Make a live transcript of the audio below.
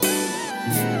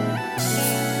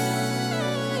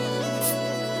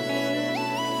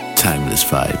Timeless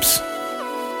vibes,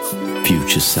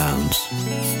 future sounds,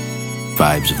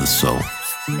 vibes of the soul.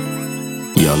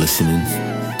 You're listening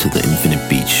to the Infinite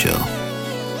Beat Show.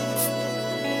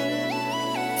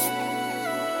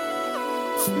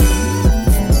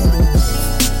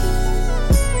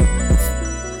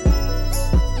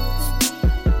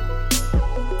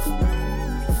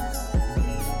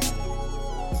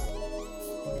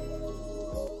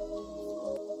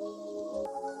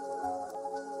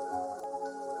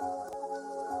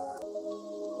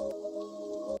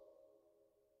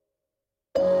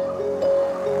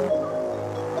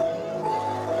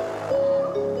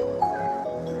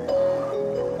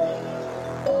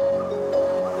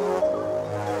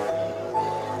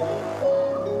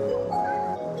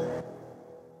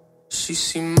 She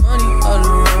see money all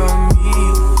around me.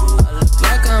 I look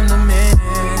like I'm the man.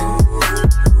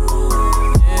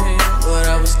 Yeah, but I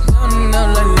was down and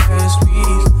out like last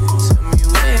week. Tell me,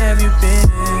 where have you been?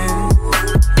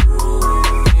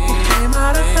 Yeah, you came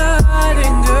out of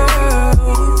hiding, girl.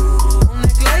 Don't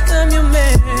act like I'm your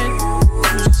man.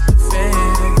 You just a fan.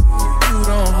 You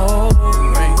don't hold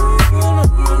ring. Don't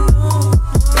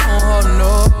hold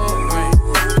no ring.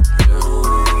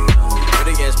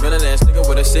 Pretty ass, better ass nigga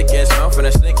with a sick ass mouth and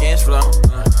a slick ass flow.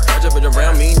 Catch up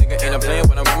around me, nigga, ain't a playing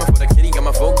when I'm running for the kitty. Got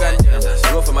my folk got it, yeah.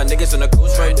 Do it for my niggas and the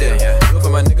ghost right there. Do it for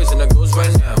my niggas and the ghost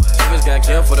right now. Niggas got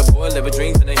killed for the boy, living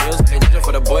dreams in the hills. Ain't judging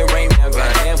for the boy right now.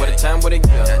 Goddamn, what a time, what a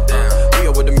year. We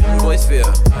are what the young boys feel.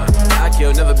 I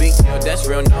kill, never be killed, that's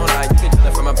real. No lie, you can tell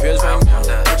it from my peers right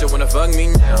now. Don't you wanna fuck me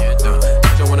now?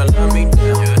 Don't you wanna love me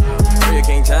now? Girl, you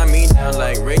can't tie me down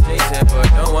like Ray J said, but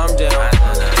no, I'm down.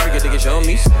 Freakin' nigga, show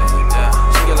me some.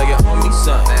 She get like it on me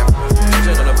some.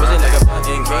 Shit on the pussy like a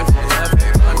fucking came from nothing.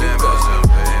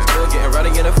 Still getting rowdy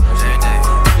in the function.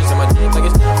 Bitches on my dick like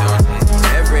it's nothing.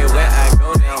 Everywhere I go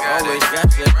now, always got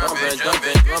shit bumping,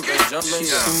 jumping. She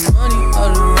see money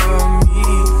all around me.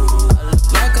 I look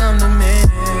like I'm the man.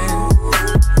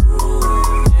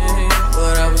 Yeah,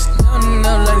 but I was down and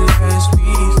out like last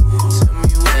week. Tell me,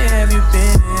 where have you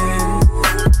been?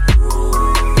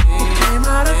 Yeah, you came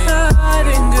out of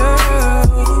hiding, girl.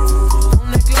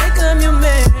 Don't act like I'm your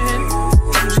man.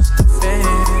 You just a fan.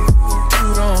 You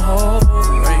don't hold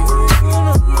ring.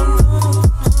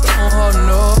 Don't hold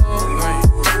no ring.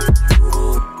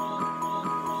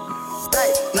 Hey,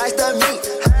 nice to meet.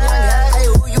 Hey,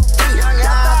 who you be? Down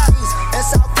East and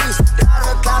Southeast. Down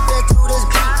the clock into this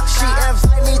beat. She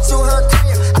invite me to her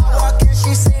crib. I walk in,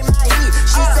 she see my heat.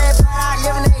 She said, but I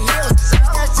live in the hills.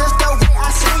 That's just the way I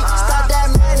sleep. Stop that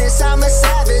madness, I'm a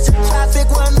savage. Traffic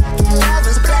one making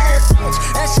levels. Bad bitch,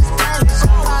 and she's Spanish.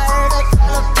 I heard her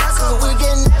call her buses. We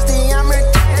get nasty, I'm her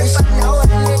daddy. She know a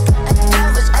nigga ain't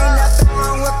average. Ain't nothing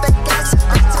wrong with the gas.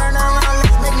 I turn around,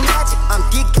 let's make magic. I'm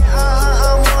geeking, I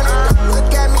want it. Don't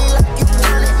look at me like you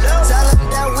want it. Tell them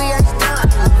that we ain't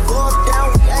stunting. Go up down,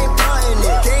 we ain't buying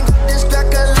it. Can't get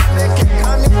distracted, can't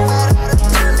come in without a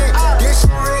permit. This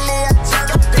shit really a turn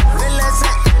up. The feelings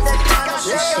ain't in the corner.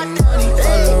 She see money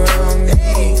all around me.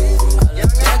 I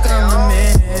look like I'm the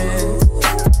man.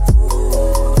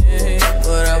 Yeah,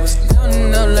 but I was down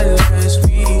and out like last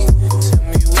week. Tell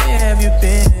me, where have you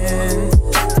been?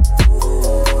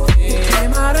 Yeah, you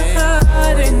came out of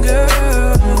hiding, girl.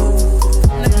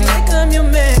 Don't act like I'm your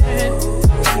man.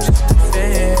 You just a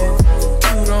fan.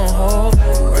 You don't hold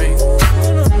ring.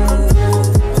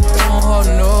 Don't hold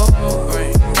no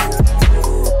ring.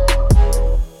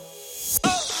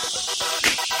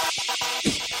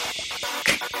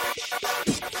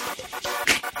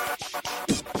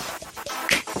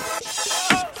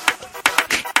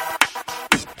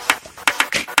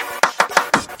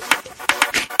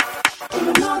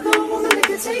 Another woman that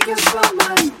can take your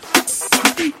spotlight.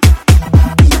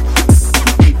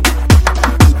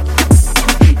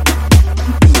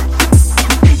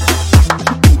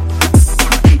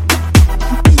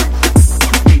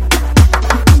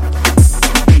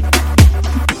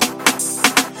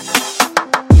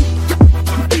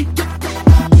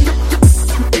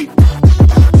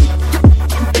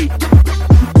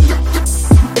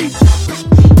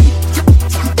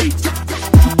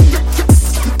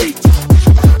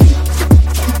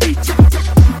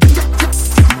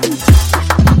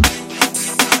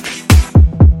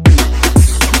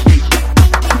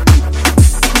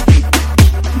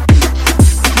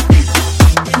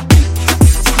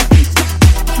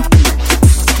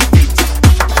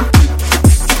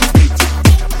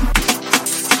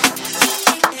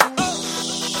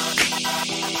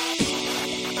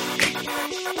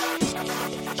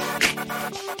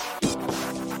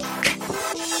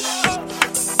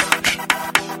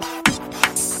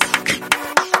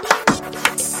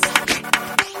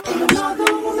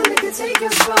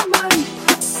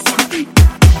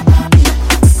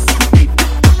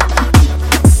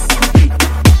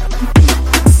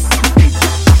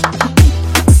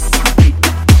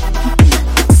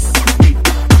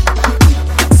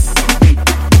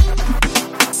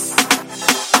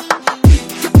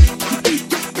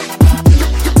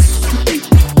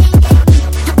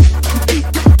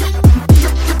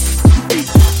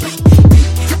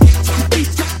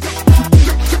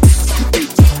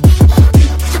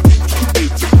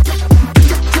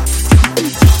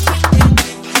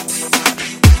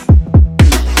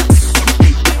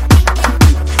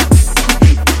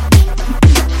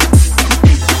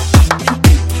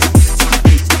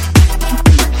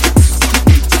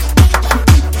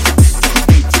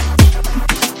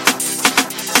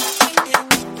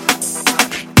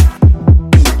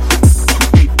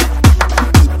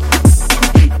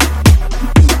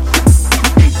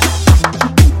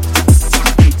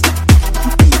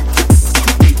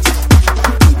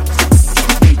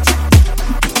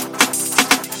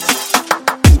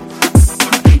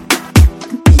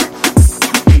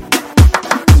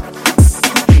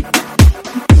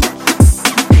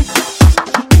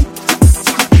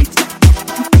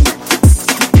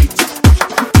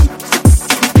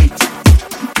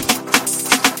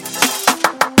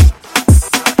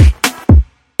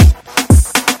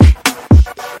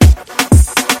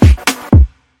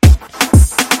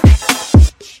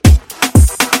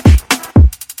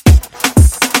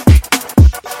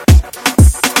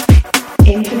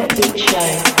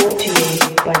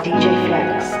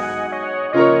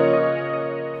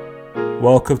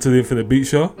 Welcome to the Infinite Beat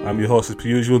Show. I'm your host as per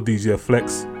usual, DJ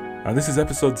Flex, and this is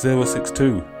episode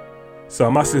 062. So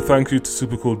a massive thank you to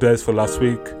Super Cool Des for last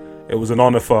week. It was an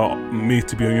honour for me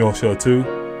to be on your show too,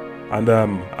 and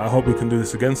I hope we can do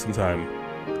this again sometime.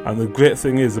 And the great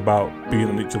thing is about being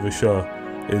on each other's show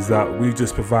is that we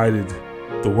just provided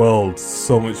the world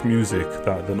so much music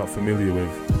that they're not familiar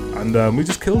with, and we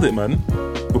just killed it, man.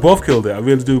 We both killed it. I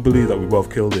really do believe that we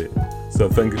both killed it, so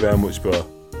thank you very much, bro.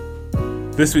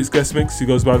 This week's guest mix, he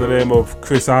goes by the name of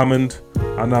Chris Armand,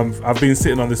 and I've been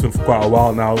sitting on this one for quite a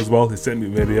while now as well. He sent me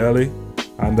really early,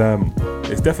 and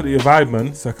it's definitely a vibe,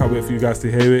 man, so I can't wait for you guys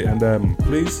to hear it. And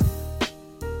please,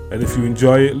 and if you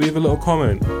enjoy it, leave a little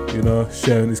comment. You know,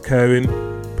 sharing is caring,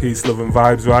 peace, love and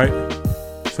vibes, right?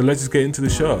 So let's just get into the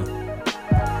show.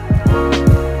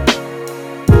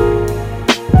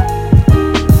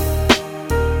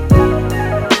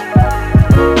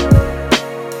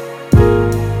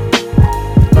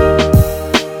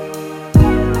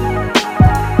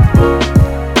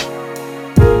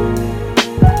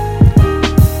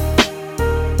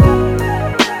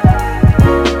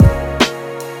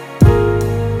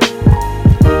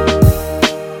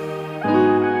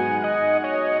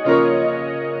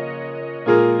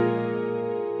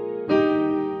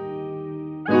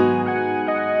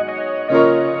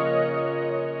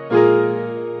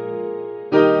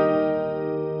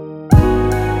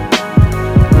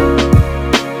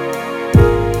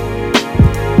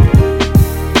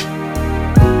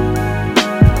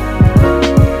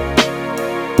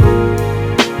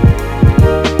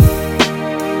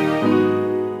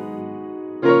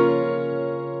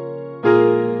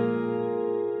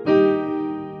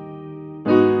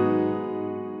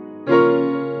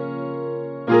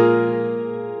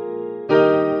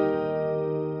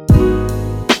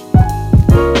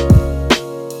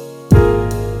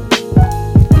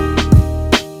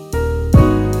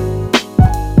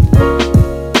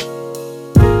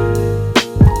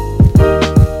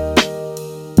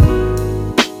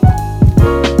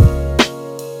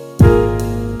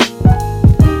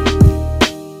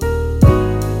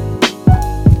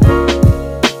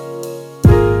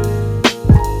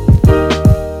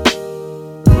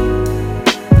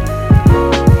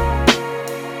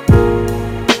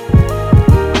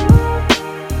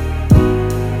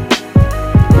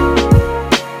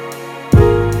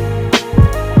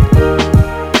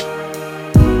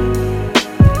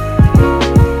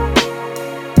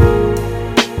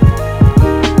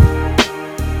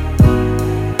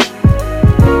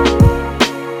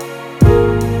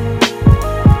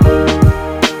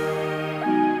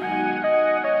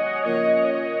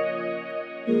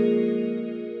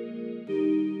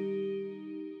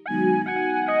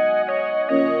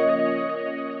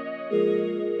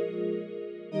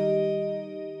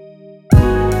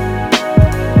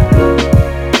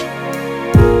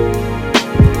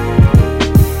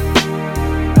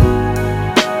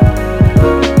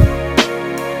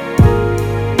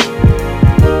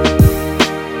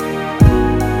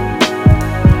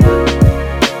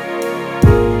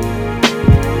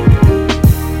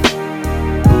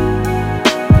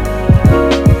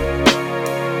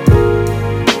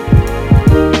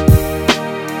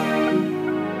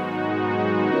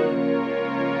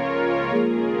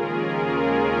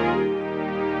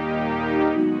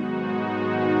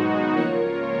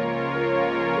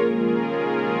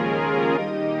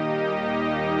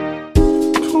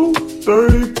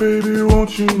 Baby,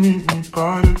 won't you meet me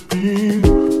by the beach?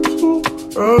 Too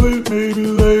early, maybe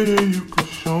later, you could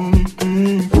show me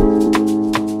things.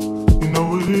 You know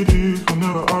what it is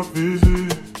whenever I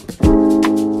visit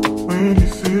Windy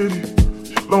City,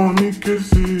 she blowing me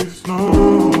kisses, no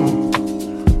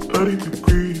 30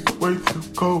 degrees, way too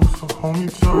cold, so hold me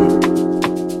tight.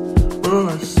 Will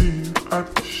I see you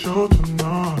at the show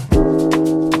tonight?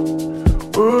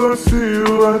 Will I see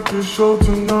you at the show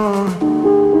tonight?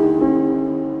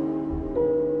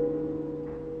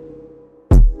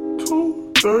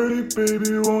 2:30,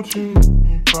 baby, won't you meet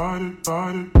me by the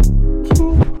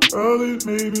too early,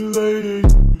 maybe later, you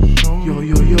could show me.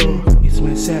 Yo, it's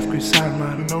myself, Chris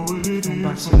Armand, from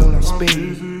Barcelona,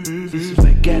 Spain. This is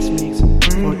my guest mix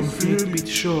for Infinite Beat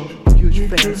Show. Huge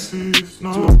thanks to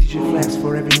DJ Flex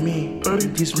for having me.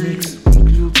 This mix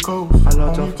includes a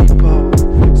lot of hip-hop,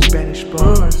 Spanish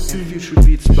pop, and future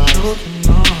beats by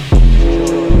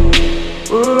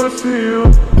Will I see you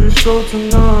at the show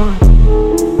tonight?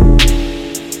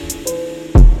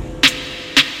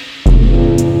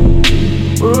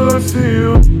 Will I see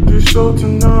you at the show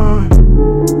tonight?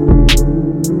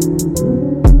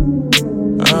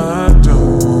 I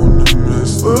don't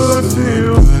miss Will I see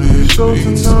you at the show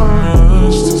tonight?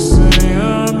 much to say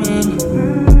I'm in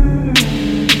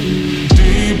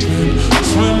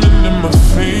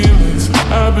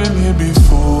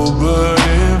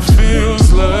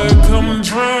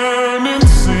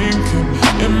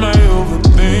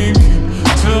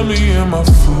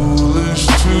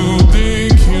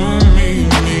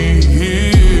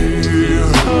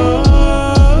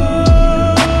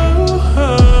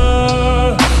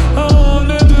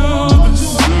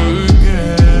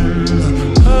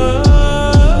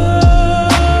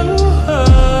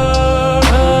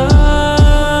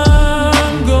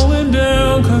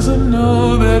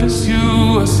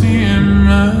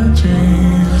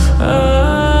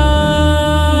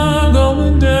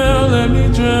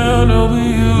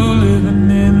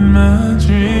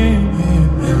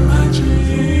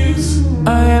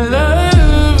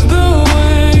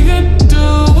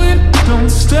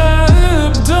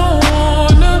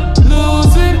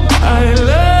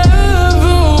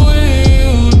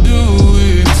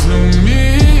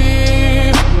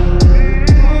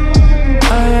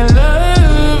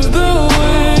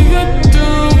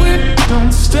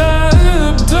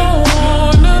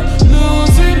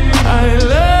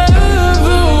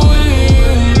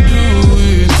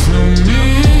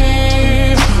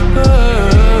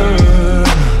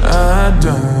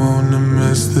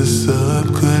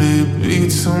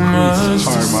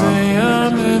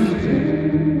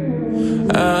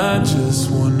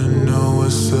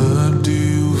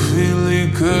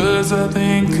 'cause I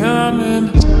think I'm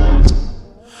in.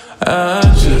 I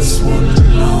just wanna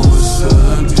know what's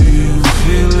up. Do you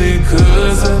feel it?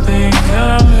 'Cause I think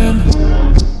I'm in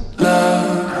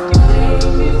love.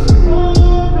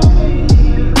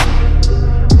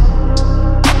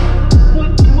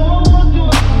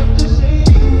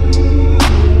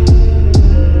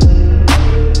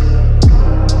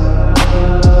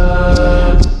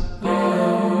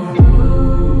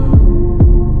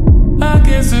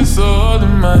 It's all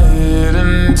in my head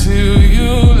until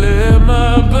you let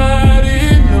my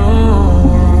body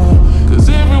know. 'Cause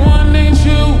everyone needs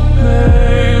you,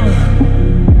 babe.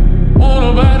 Want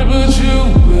nobody but you.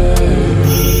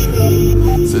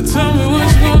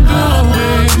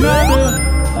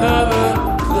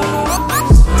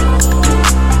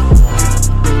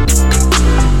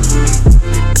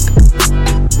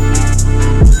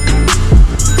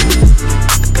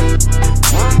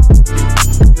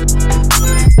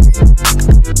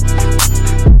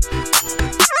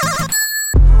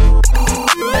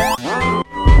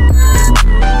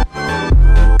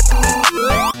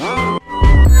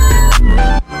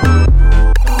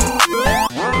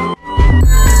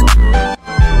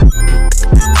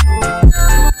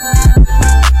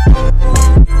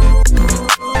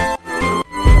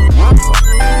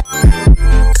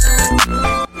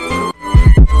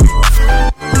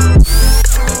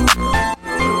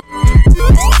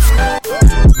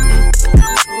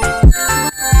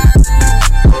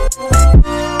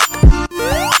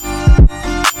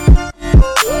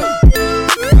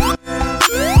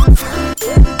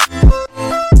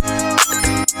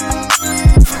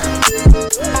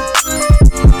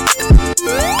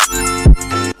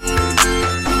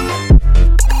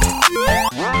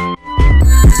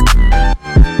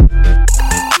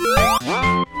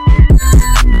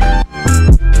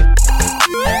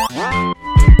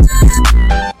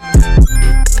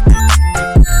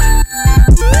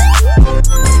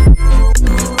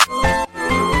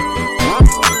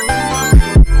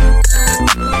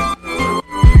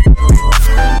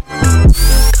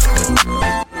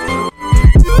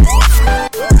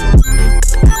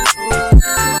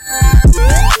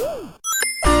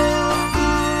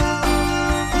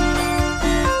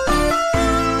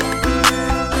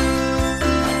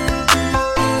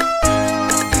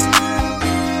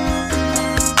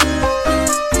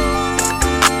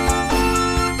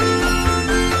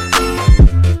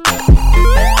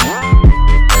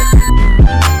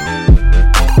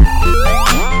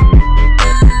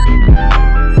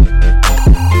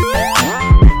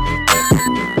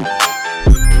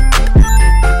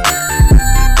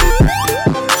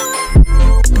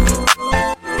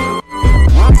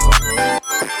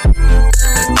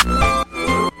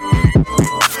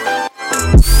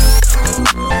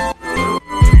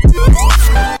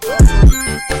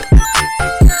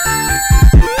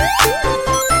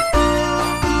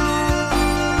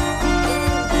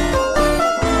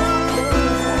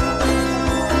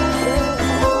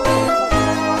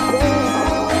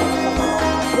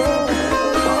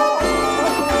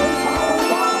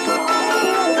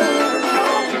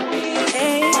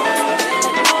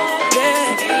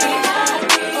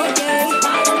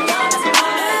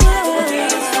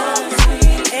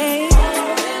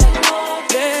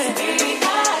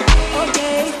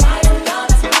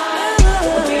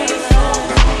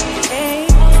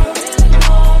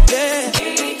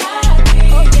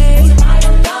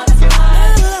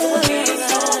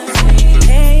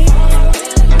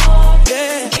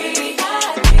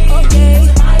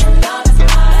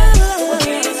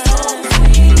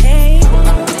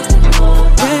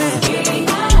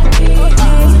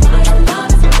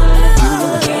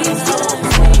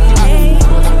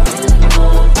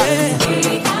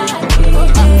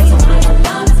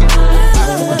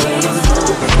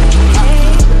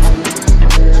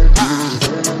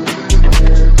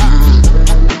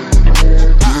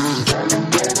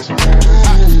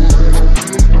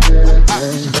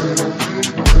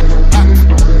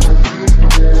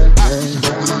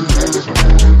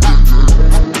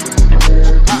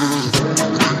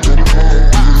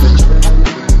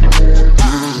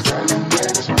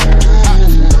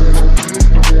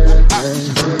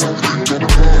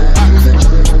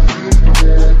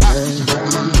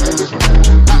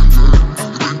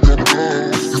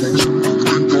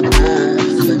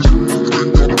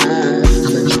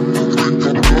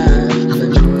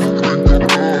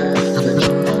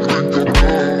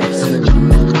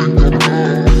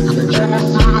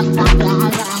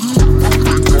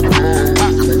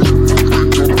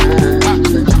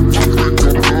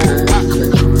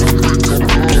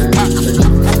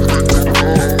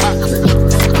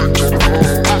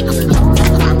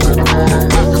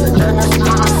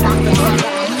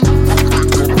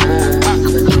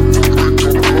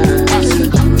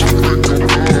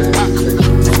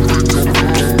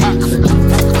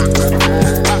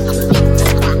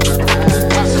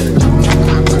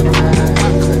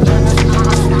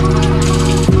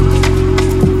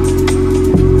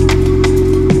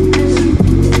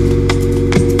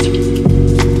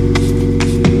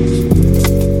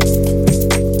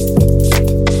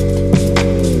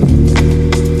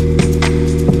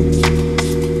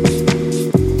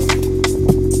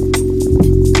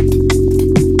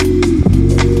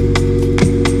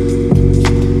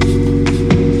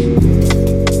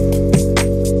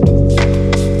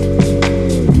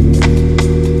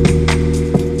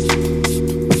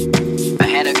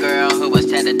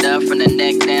 turned up from the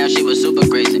neck down, she was super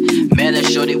crazy. Met a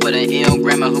shorty with an ill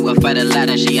grandma who would fight a lot,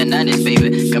 and she a 90s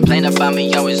baby. Complain about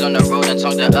me always on the road and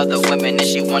talk to other women, and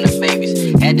she wanted babies.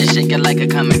 Had to shake it like a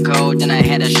common cold, then I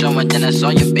had a show and then I saw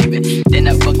you, baby. Then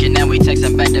I book you, now we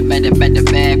texting back to back to back to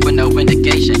back with no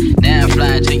indication. Now I'm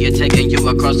flying to you, taking you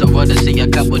across the world to see a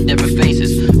couple different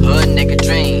faces. Hood nigga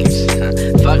dreams,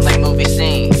 fuck like movie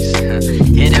scenes.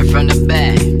 Hit it from the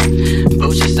back,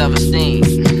 boost your self-esteem.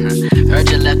 Heard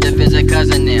you left to visit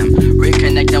cousin them,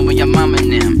 reconnecting with your mom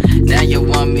and them. Now you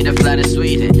want me to fly to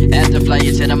Sweden, have to fly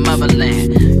you to the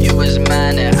motherland. You was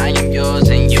mine and I am yours,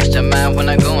 and used to mine when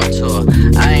I go on tour.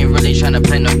 I ain't really tryna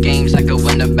play no games, I can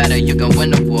win the battle, you can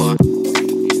win the war.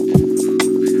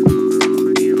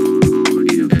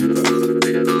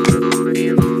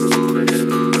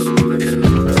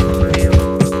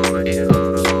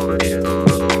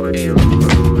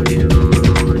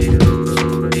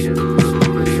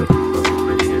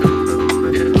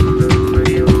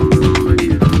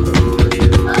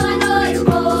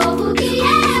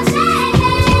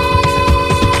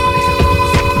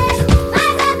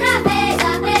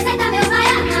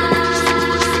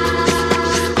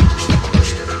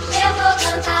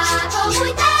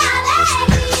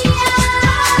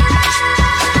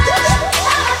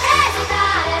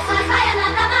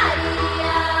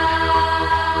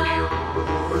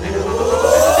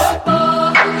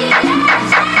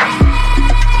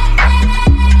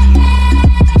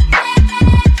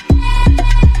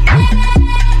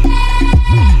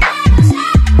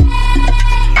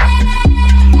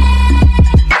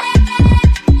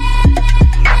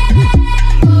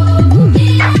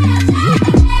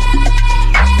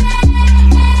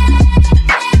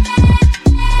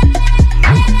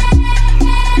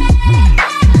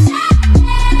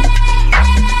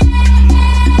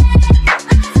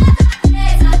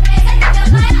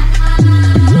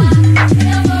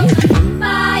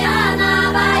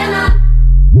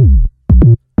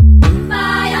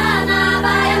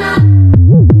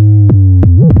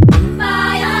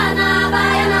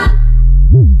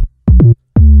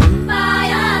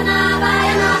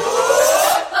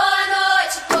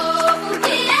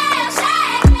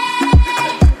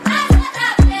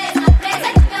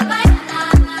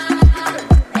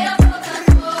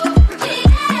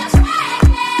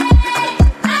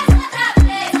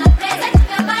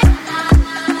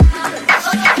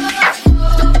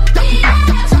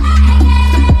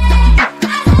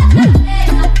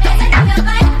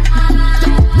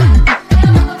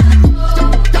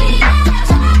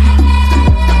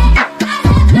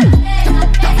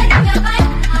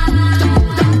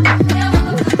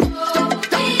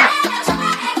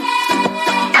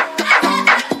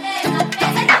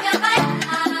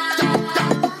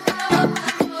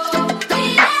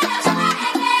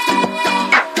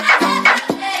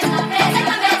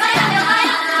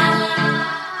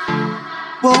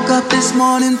 Woke up this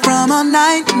morning from a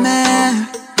nightmare.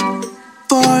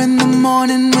 4 in the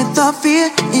morning with a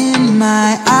fear in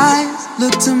my eyes.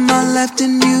 Looked to my left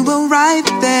and you were right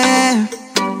there.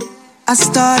 I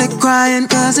started crying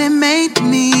cause it made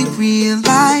me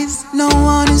realize no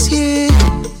one is here.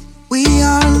 We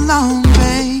are alone,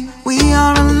 babe. We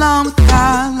are alone with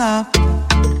our love.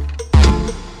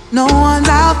 No one's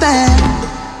out there.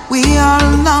 We are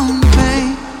alone,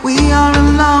 babe. We are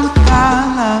alone with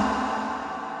our love.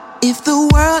 If the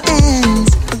world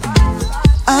ends,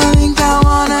 I think I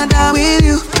wanna die with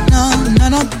you. No, no,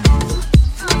 no.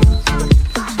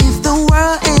 If the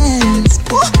world ends,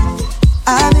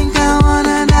 I think I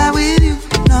wanna die with you.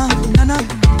 No, no, no.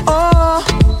 Oh,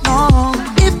 no.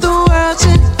 If the world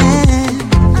should end,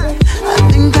 I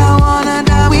think I wanna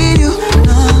die with you.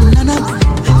 No, no, no.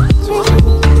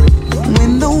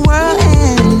 When the world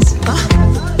ends,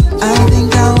 I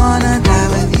think I wanna die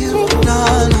with you.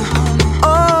 No, no.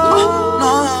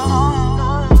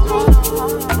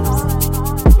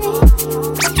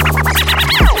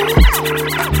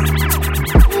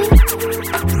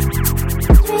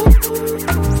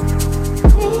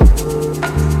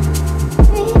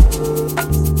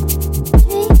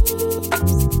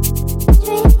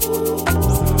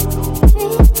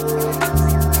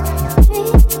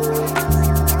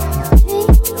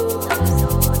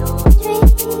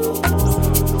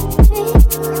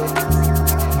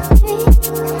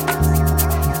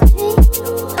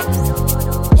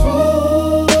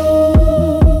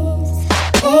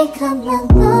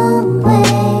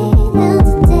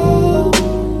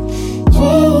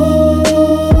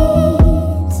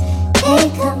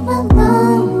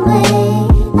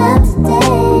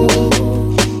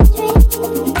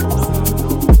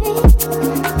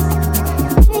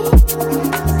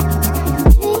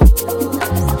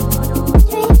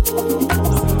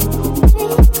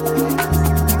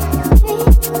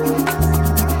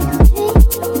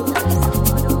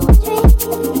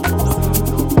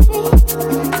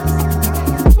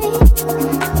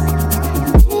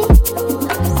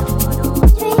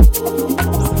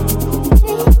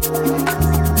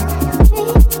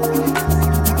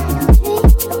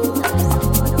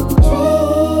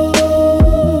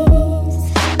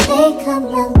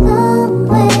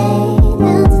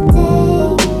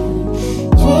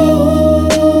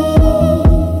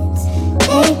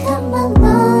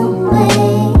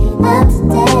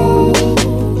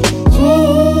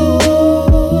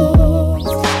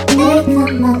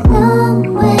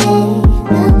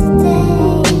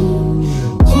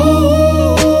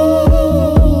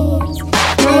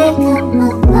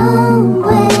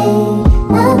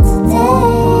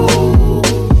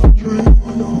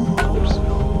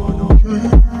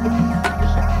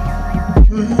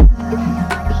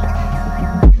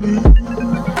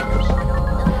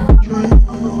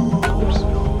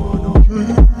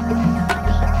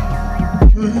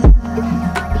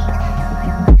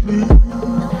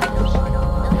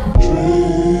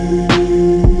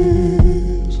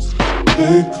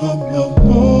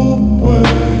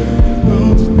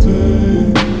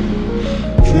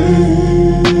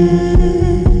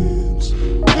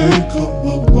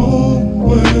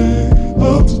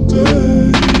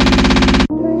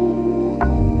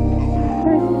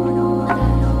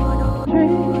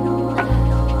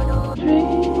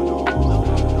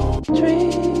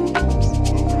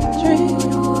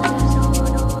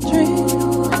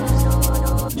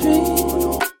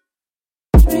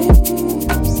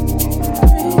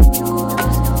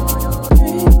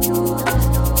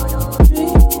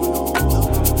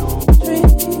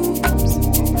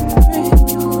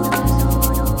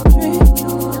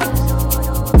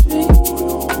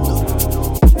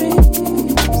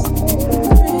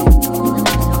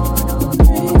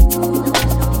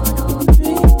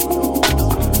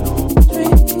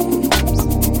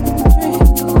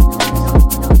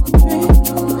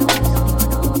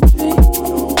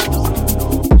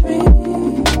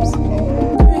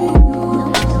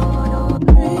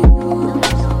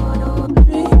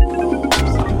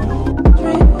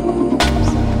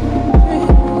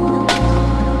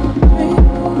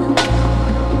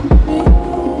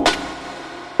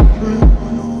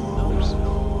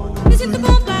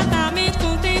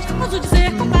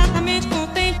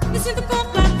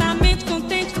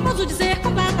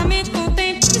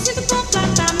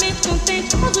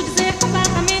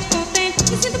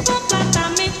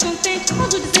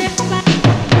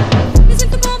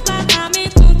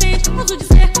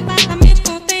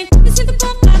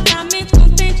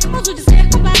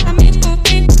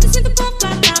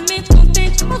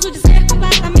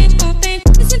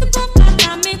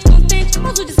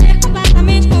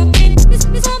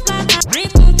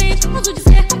 contente, posso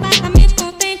dizer completamente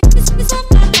contente. Me sinto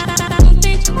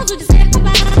completamente posso dizer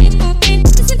completamente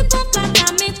contente. Me sinto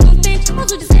completamente contente,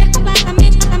 posso dizer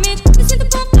completamente contente. Me sinto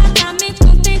completamente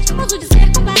contente, posso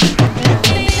dizer completamente contente.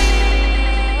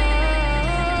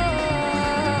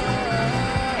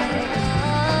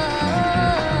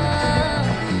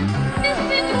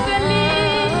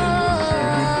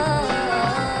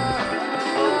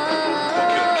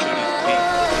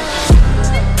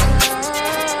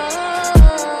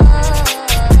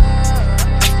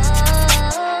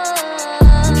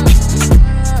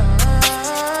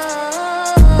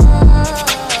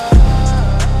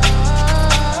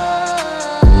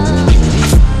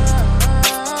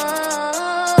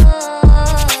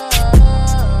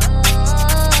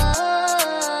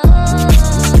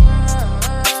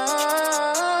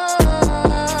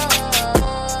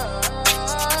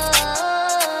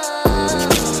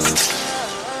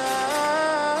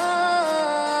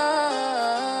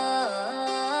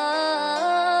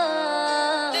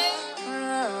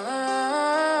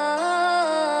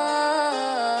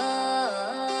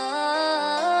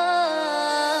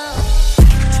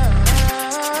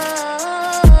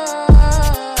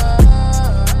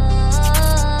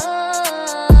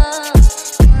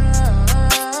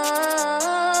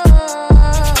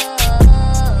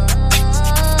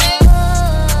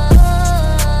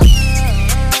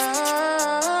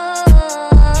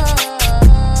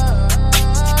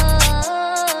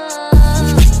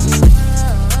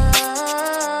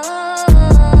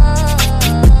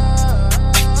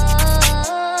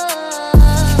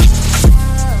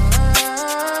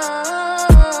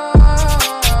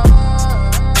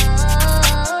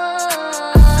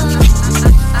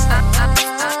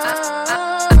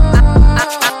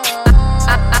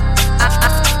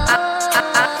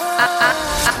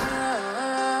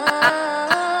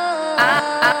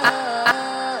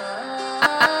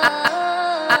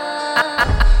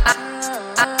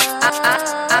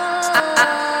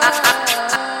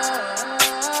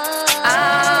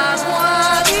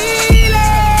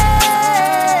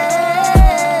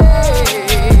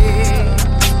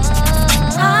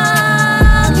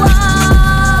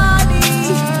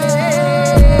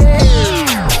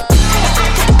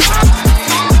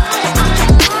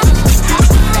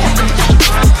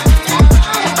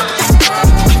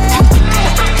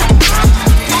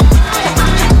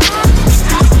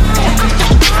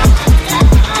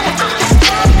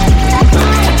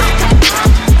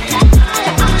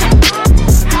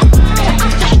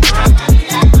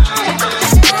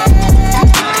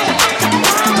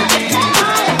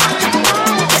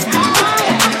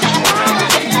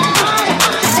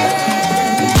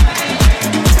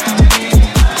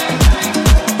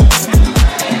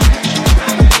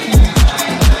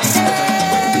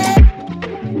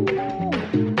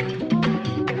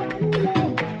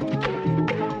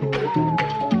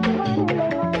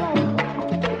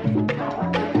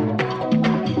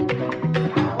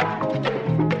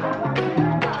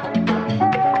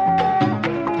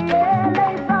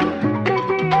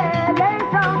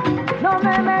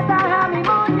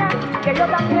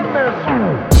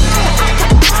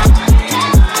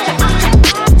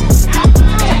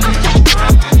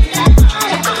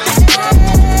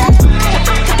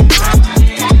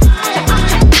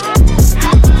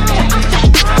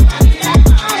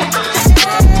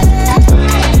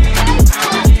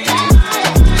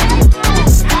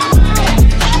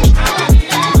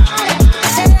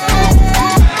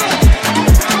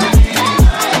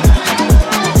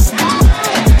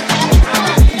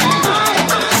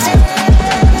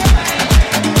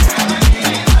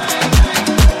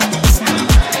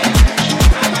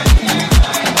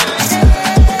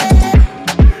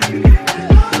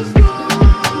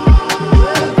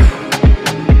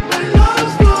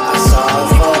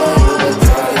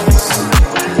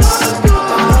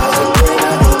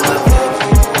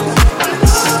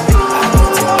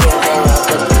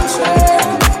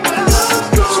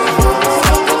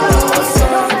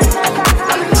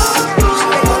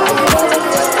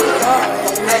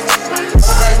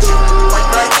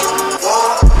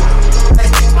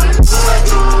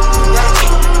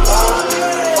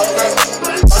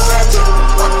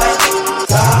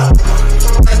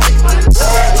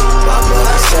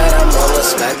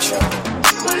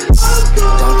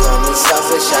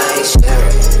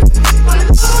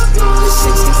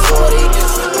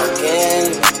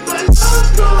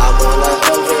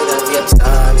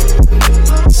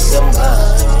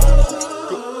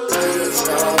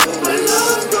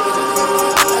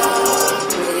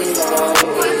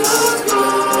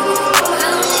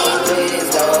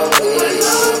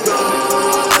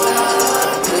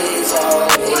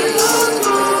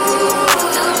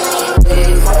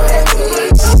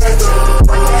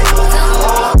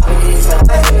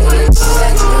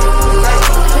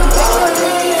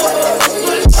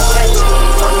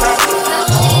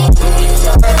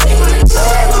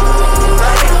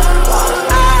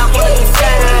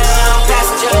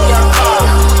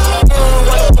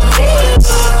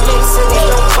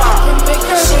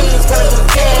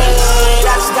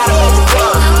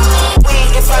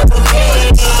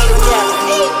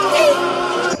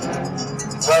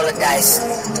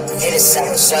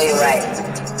 second, show you right.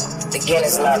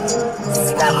 Beginner's luck.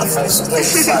 Not my first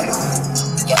wish, fuck.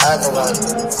 Your other one,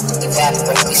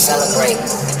 evaporate, we celebrate.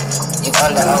 You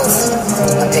under oath.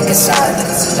 I pick a side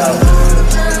because you know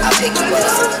I'll pick you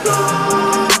up.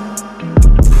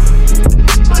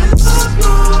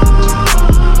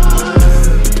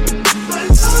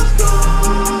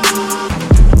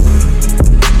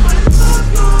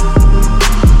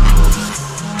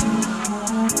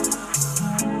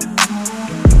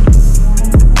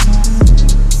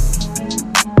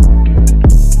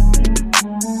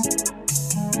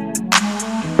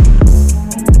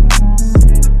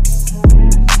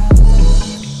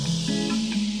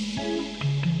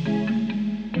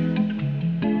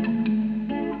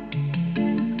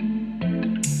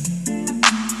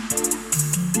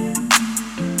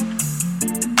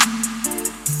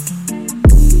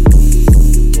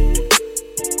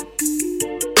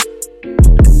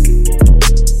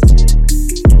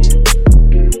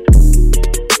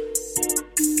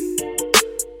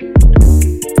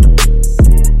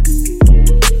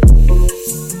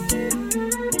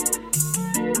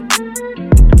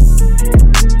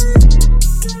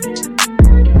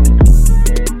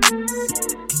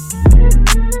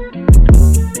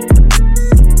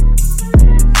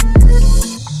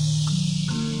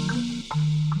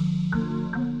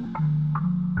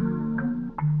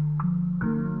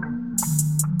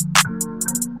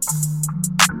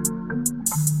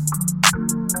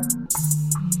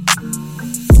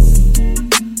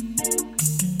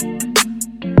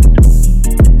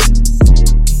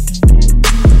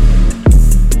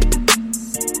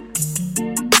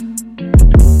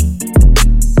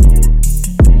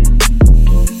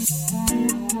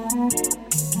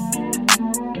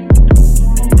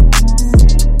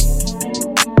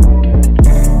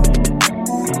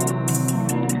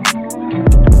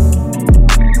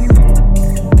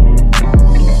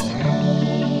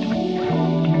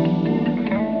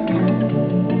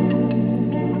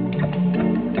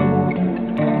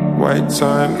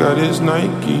 Time got his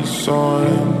Nikes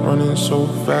on, running so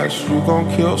fast you gon'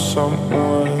 kill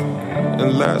someone.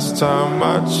 And last time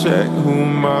I checked, who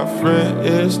my friend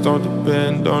is don't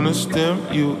depend on a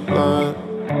stimulant.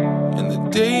 And the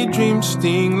daydreams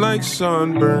sting like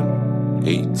sunburn.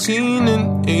 18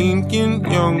 and ain't getting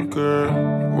younger.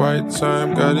 White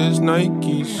time got his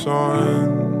Nikes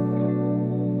on.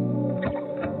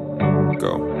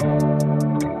 Go.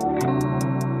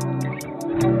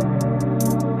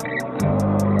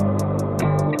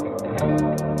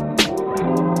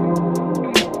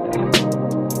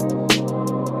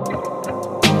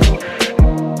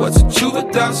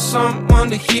 Without someone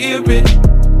to hear it?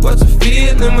 What's a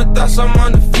feeling without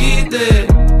someone to feel it?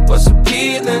 What's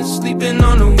appealing? Sleeping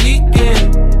on the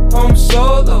weekend, home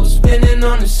solo, spinning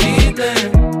on the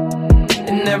ceiling.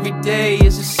 And every day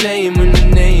is the same when the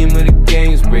name of the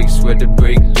game's break, sweat to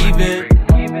break even.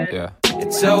 Yeah. You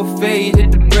tell fate,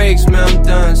 hit the brakes, man, I'm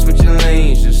done switching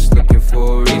lanes, just looking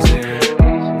for a reason.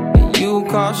 And you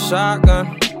call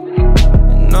shotgun,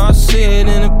 and I see it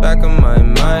in the back of my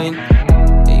mind.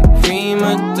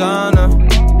 Prima donna,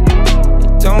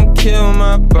 it don't kill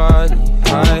my body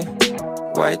high.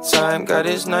 White time got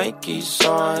his Nikes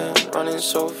on, running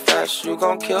so fast you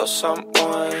gon' kill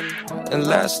someone. And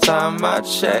last time I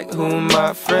checked, who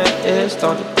my friend is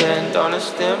don't depend on a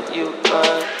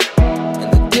stimulant.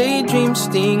 And the daydreams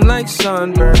sting like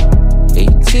sunburn.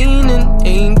 18 and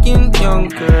ain't getting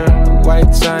younger.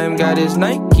 White time got his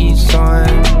Nikes on.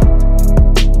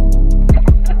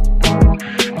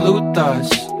 Blue thoughts,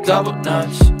 double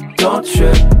nuts, don't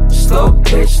trip. Slow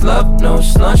pitch, love no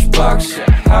lunchbox.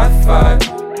 High five,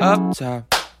 up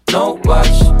top, no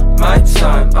watch. My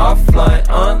time, offline,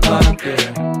 unlocked,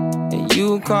 yeah. And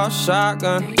you call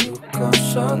shotgun,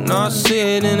 and I see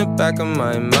it in the back of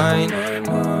my mind.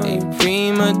 A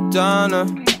prima donna,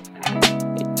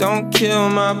 it don't kill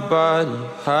my body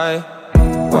high.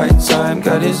 White time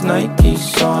got his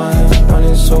Nikes on,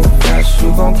 running so fast you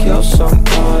gon' kill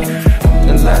someone.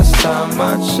 And last time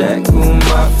I checked, who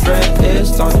my friend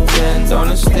is don't depend on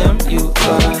a stimulant.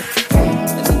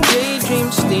 And the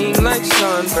daydreams sting like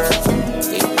sunburn.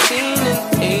 18 and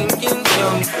ain't getting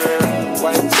younger.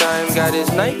 White time got his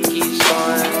Nikes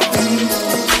on.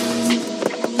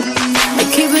 I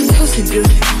keep it juicy,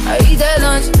 juicy. I eat that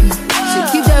lunch. She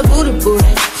keep that booty,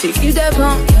 booty. She keep that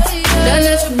pump. That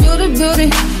natural beauty, beauty.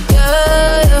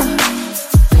 Yeah, yeah.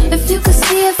 If you could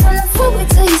see it from the front, wait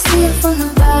till you see it from the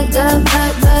back. That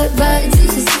back,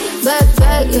 juicy.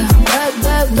 Back, yeah.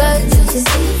 Back, juicy.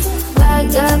 Back,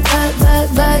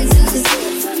 juicy.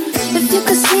 If you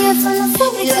could see it from the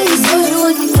front, wait till you see it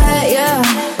from the back, yeah.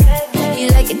 You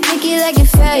like it thick, you like it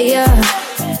fat, yeah.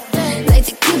 Like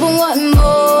to keep on wanting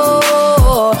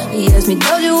more. He asked me,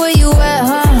 told you where you at,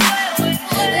 huh?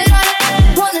 And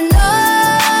I wanna know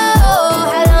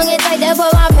how long it take to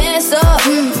put my pants up.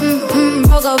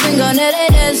 Broke a fingernail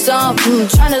and then some.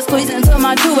 Tryna squeeze into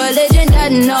my true religion,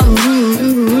 that no.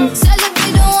 Said if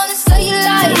you don't wanna say you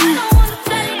like,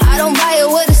 I don't buy it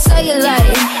with a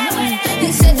cellulite.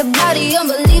 He said the body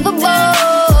unbelievable.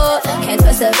 Can't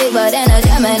trust a big but then a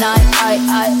Gemini.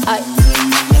 I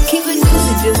keep it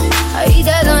juicy. I eat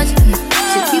that lunch.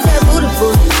 She keep that booty.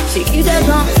 She keep that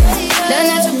bump. That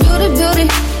natural beauty.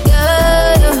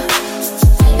 Yeah.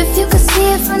 If you could see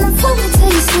it from the front until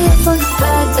you see it from the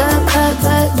back.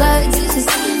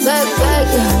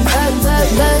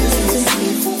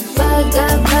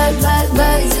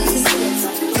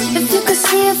 If you could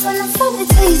see it from the front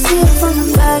until you see it from the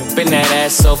back. Bend that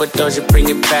ass over, don't you bring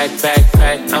it back.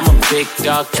 I'm a big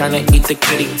dog tryna eat the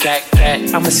kitty cat.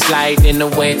 I'ma slide in the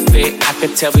way it fit, I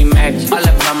could tell we match. All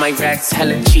up on my racks,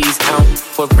 hella cheese out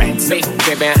for rats. Big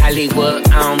crib in Hollywood,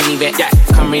 I don't even act.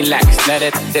 Come relax, let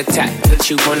it attack, what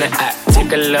you wanna act.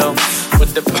 Take a low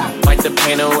with the pop, wipe the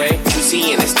pain away.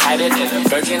 Juicy and it's tighter than a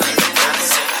virgin, like a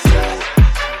Johnson.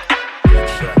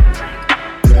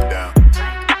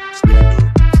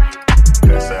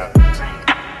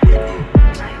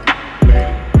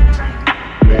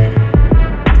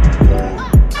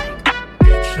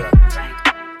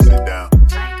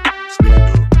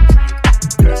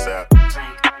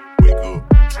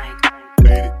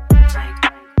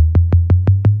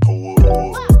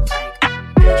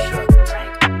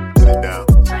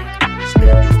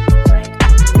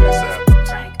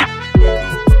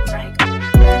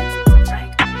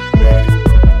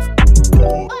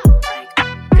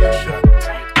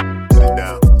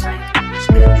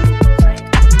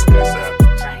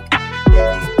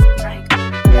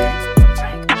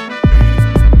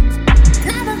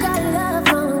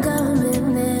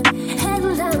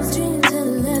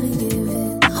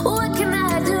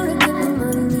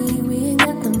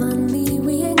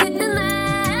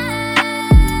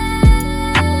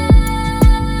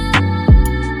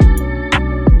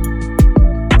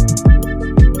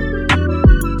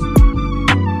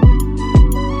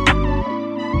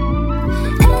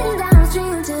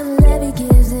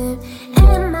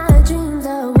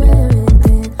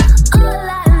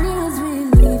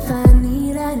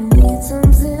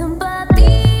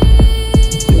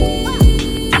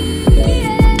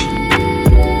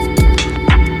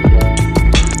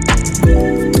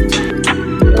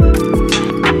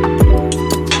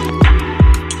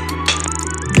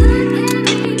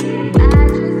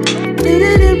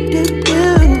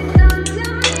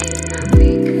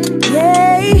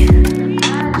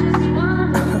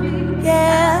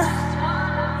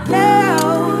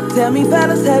 Tell me,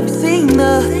 fellas, have you seen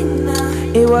her?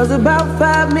 It was about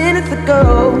 5 minutes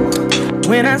ago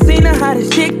when I seen the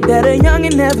hottest chick that a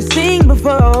youngin' never seen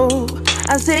before.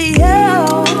 I say,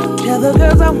 yo, tell the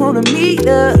girls I wanna meet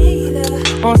her.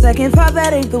 On second thought,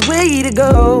 that ain't the way to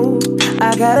go.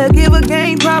 I gotta give her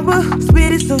game proper,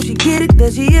 spit it so she get it.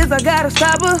 There she is, I gotta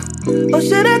stop her. Or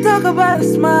should I talk about a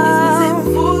smile?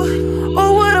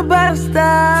 Or what about a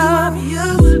style?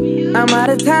 I'm out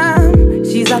of time,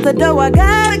 she's out the door, I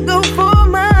gotta go for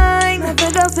mine. I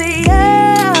think I'll say,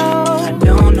 yeah. I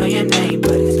don't know your name,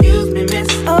 but excuse me, miss.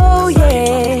 Oh,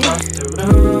 yeah.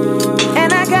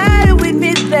 And I gotta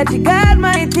admit that you got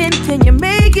my attention. You're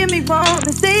making me want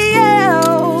to say, yeah.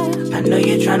 I know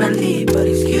you're tryna leave, but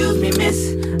excuse me,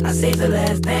 miss. I saved the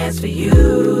last dance for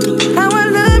you. How I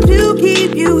love to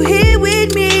keep you here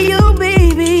with me, oh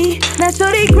baby. Now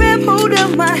shorty, grab hold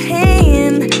of my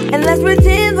hand and let's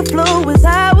pretend the flow is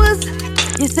ours.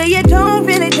 You say you don't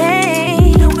really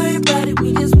dance. Don't worry about it,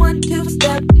 we just 1, 2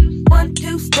 step, 1,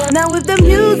 2 step. Now if the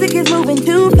music is moving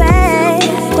too fast,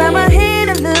 grab my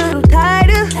hand a little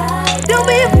tighter. Don't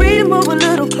be afraid to move a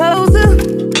little closer.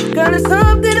 Girl, there's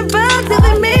something about you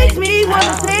that makes me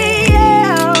wanna say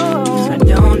yeah. I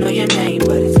don't know your name,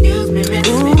 but excuse me, miss.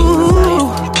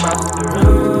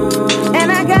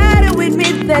 And I gotta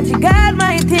admit that you got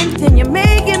my attention. You're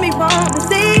making me want to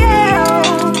say yeah.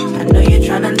 I know you're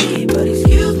tryna leave, but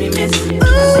excuse me, miss. I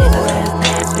say the last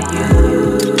dance for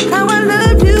you. How I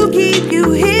love to keep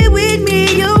you here with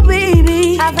me, oh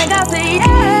baby. I think I'll say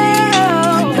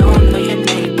yeah. I don't know your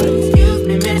name, but excuse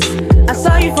me, miss. I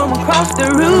saw you from across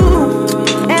the room,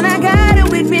 and I gotta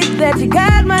admit that you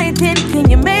got my attention.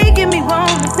 You're making me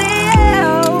want to say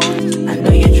yeah. I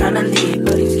know you're tryna leave,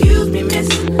 but excuse me, miss.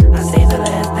 I say the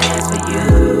last dance for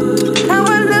you. How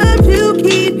I love to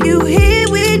keep you here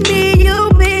with me, oh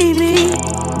baby.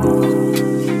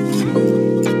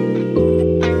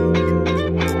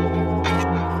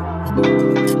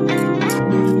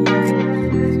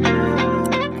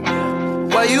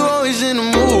 Why you always in the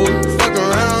mood? Fuck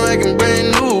around like I'm brand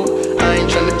new. I ain't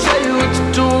tryna tell you what to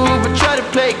do, but try to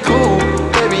play cool.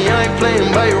 Baby, I ain't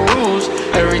playing by your rules.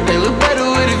 Everything look better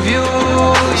with a view.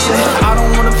 Yeah. I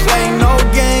don't wanna play no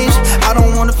games, I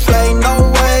don't wanna play no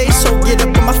way. So get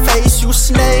up in my face, you a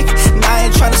snake. And I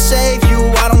ain't tryna save you,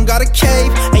 I don't got a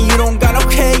cave. And you don't got no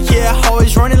cake, yeah,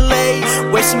 always running late.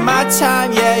 Wasting my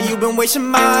time, yeah, you been wasting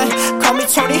mine. Call me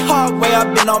Tony Hawk, way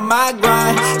I've been on my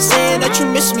grind. Saying that you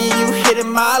miss me, you hitting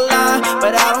my line.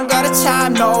 But I don't got a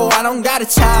time, no, I don't got a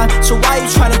time. So why you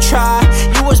tryna try?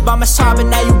 You was by my side, but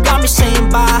now you got me saying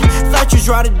bye. Thought you was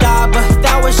right to die, but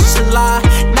that was just a lie.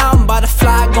 Now I'm about to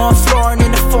fly, going flooring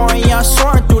in the foreign, yeah, I'm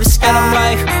soaring through the sky. And I'm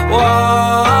like,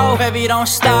 whoa, baby, don't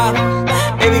stop.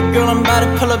 Baby girl, I'm about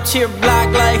to pull up to your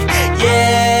block like,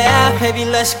 yeah, baby,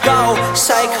 let's go.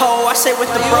 Psycho, I say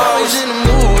with the bros. Always in the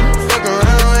mood, fuck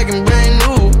around like I'm brand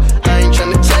new. I ain't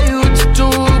tryna tell you what to do,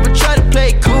 but try to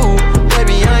play cool.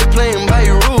 Baby, I ain't playing by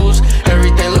your rules.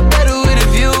 Everything look better with a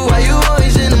view. Why you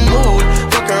always in the mood?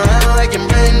 Fuck around like I'm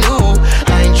brand new.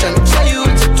 I ain't tryna tell you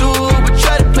what to do, but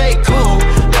try to play cool.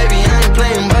 Baby, I ain't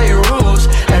playing by your rules.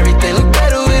 Everything look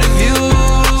better with a view.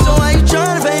 So why you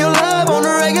tryna pay your love on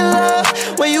the regular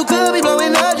when you could be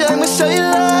blowing up just like my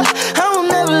cellular? I will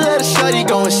never let a shawty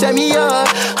go and set me up.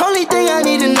 Only thing I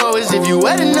need to know is if you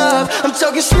wet enough. I'm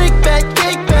talking slick back,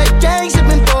 kick back, gang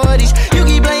sipping 40s. You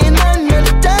keep playing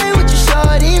another day with your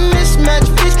shawty. Mismatch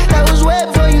fish, that was wet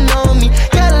before you know me.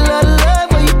 Got a lot of love,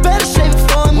 but you better save it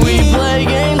for me. We play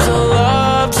games of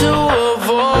love to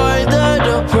avoid the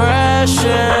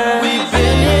depression. We've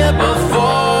been here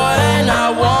before and I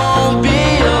won't be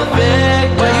a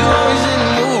victim. Why you always in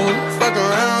the mood? Fuck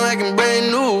around like I'm brand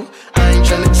new. I ain't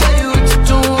tryna tell you what to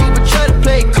do, but try to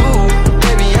play cool.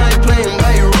 Baby, I ain't playing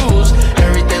by your rules.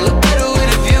 Everything look better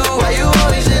with a view. Why you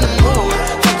always in the mood?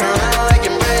 Fuck around like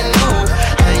I'm brand new.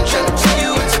 I ain't tryna tell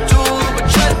you what to do, but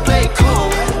try to play cool.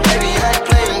 Baby, I ain't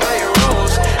playing by your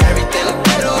rules. Everything look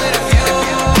better with a view.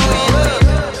 Yeah.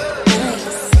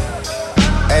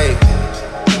 Hey.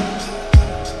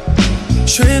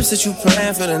 Trips that you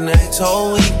plan for the next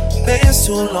whole week. Bands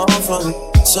too long from me.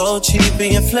 So cheap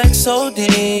and your flex OD,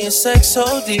 your sex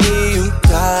OD. You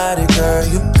got it, girl,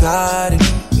 you got it.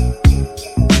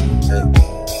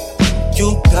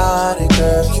 You got it,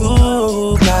 girl,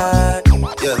 you got it.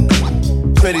 Yeah.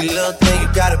 Pretty little thing, you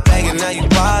got a bag and now you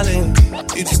wildin'.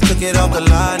 You just took it off the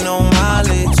line, no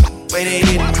mileage. Waited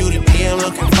hitting you the DM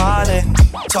looking violent.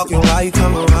 Talking while you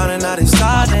come around and now they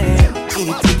silent. You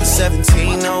the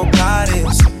 17, no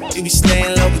guidance. You be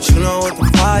staying low, but you know what the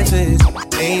price is.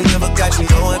 They ain't never got you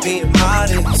know it being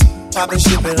modest. Poppin'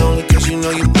 shit, but only cause you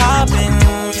know you poppin',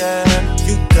 yeah.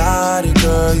 You got it,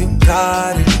 girl, you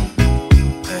got it.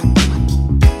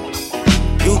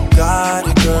 You got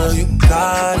it, girl, you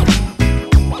got it.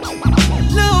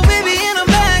 Little baby in a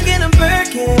bag and a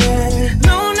Birkin.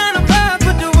 No, not a vibe,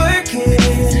 put the work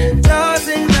in.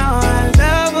 Doesn't know I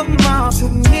love them all to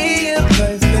me,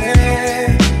 baby.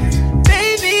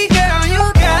 Baby girl, you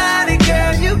got it,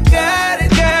 girl, you got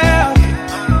it, girl.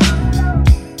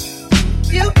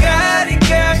 You got it,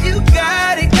 girl, you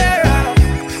got it, girl.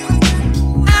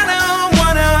 I don't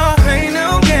wanna play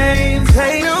no games,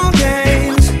 play no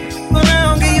games. But I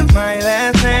don't give you my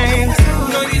last name.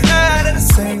 No, you're not the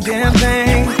same damn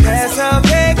thing. That's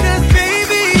okay, cause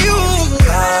baby, you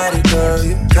got it, girl,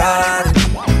 you got it.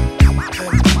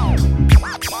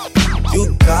 You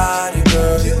got it,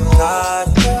 girl, you got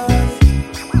it.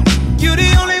 You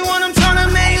the only one I'm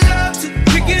tryna make love to.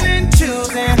 Picking and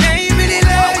choosing, they ain't really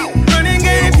love you. Running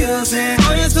game using.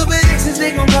 All your stupid exes,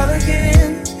 they gon' call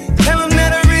again. Tell them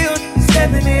that a real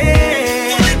stepping in.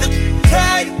 Don't let them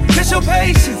try you, test your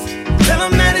patience. Tell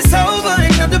them that it's over,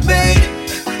 ain't no debate.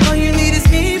 All you need is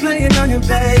me playing on your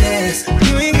playlist.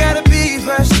 You ain't gotta be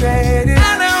frustrated.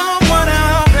 I don't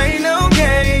wanna play no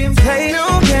games, play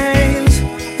no games.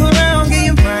 But I don't give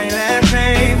you my last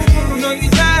name. No,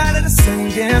 you're tired of the same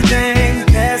damn thing.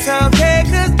 That's okay,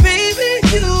 cause baby,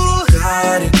 you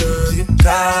got it, girl, you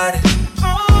got it.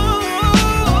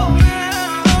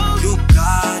 You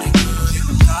got it, girl, you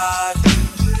got it.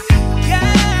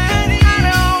 I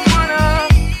don't wanna.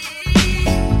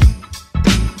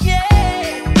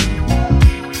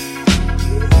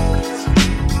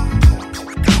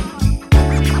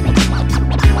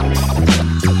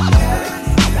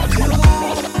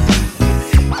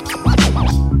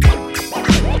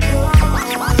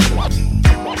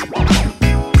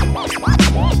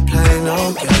 Play no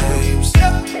games.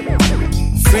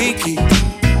 Freaky.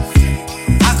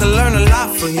 I could learn a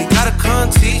lot from you, gotta come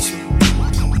teach me.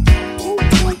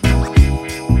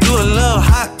 You a little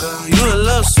hot girl, you a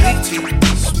little sweet tea.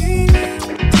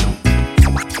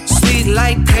 Sweet Sweet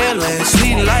like pearland,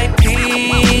 sweet like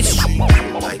peach.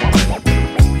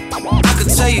 I could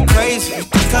tell you crazy, you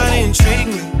kinda intrigue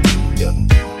me.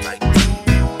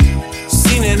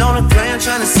 Seen it on the plan,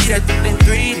 tryna see that in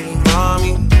 3D,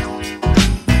 mommy.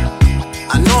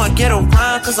 I know I get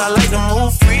around cause I like to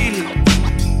move freely.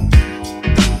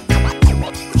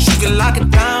 But you can lock it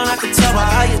down, I can tell by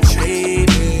how you treat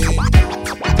it.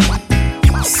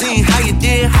 Seen how you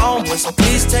did homeboy, so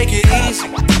please take it easy.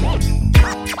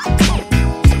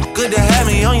 Good to have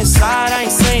me on your side, I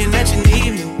ain't saying that you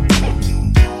need me.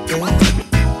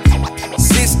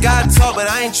 Six got talk, but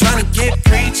I ain't tryna get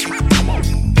preachy.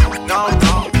 No,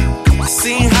 no.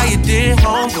 Seen how you did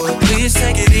homeboy, please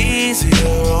take it easier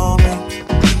on me.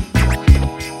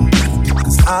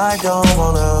 Cause I don't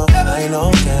wanna play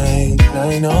no game,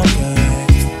 play no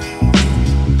game.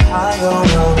 I don't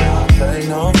wanna play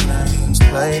no games,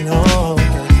 play no games.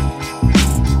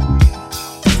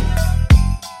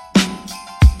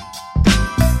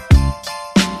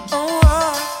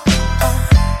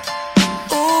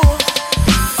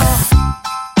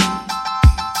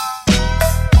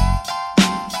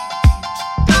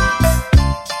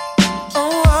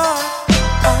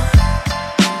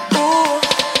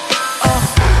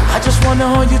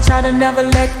 You try to never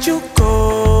let you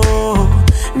go.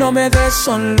 No me des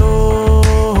solo.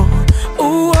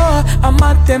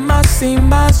 Amarte más y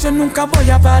más. Yo nunca voy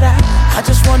a parar. I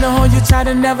just wanna hold you tight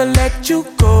and never let you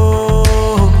go.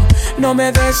 No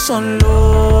me des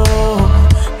solo.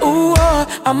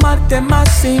 Amarte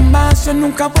más y más. Yo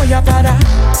nunca voy a parar.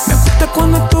 Me gusta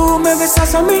cuando tú me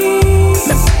besas a mí.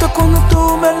 Me gusta cuando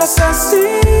tú me lo haces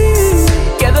así.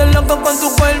 Quedo loco con tu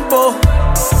cuerpo.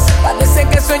 Parece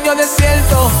que sueño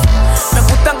despierto. Me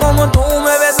gusta como tú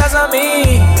me besas a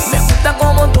mí. Me gusta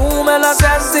como tú me lo haces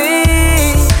así.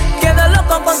 Quedo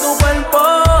loco con tu cuerpo.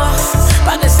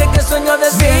 Parece que sueño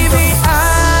despierto. Baby,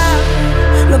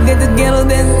 lo que te quiero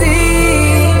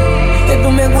decir, que tú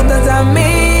me gustas a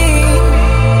mí.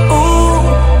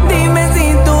 Dime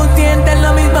si tú sientes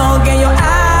lo mismo que yo.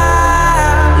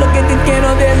 Lo que te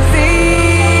quiero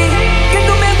decir, que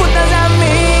tú me gustas a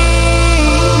mí.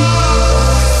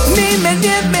 Dime si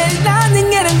es verdad si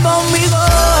quieres conmigo.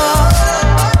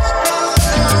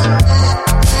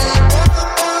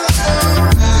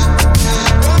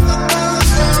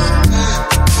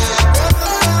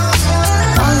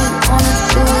 All you wanna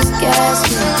do is gas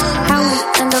me. How we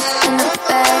end up in the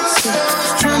backseat,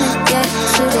 just tryna get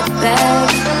to the bag.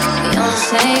 We on the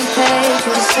same page,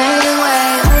 you the same way.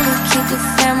 Only keep the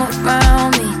fam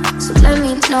around me, so let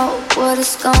me know what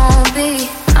it's gon' be.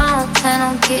 I don't plan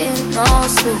on getting no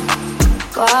sleep.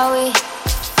 Go out we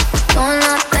doing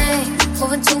nothing,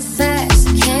 moving too fast.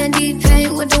 Candy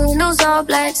paint with the windows all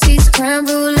black, seats creme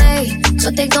brulee.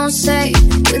 What they gon' say?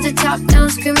 With the top down,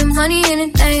 screaming money,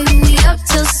 anything. We up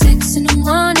till 6 in the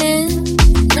morning.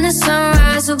 When the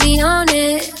sunrise, we'll be on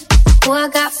it. Oh, I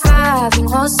got 5, you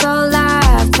know it's all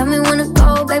live. Tell me when to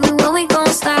go, baby, when we gon'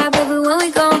 slide, baby, when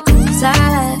we gon'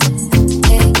 slide.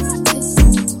 Hey.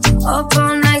 Up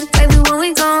all night, baby, when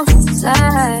we gon'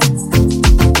 slide.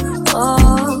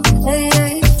 Oh, hey,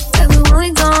 hey, baby, when we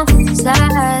gon'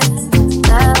 slide,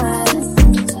 slide,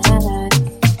 slide,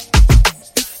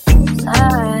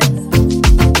 slide.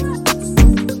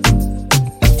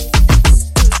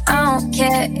 I don't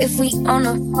care if we on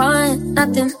a run,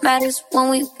 nothing matters when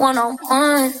we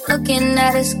one-on-one. Looking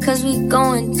at us cause we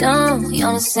going dumb. We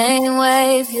on the same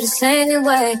wave, you the same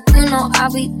way. You know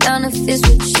I'll be down if it's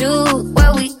with you.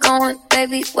 Where we going,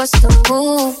 baby, what's the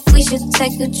move? We should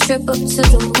take a trip up to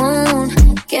the moon.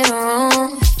 Get a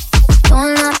room,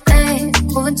 doing nothing,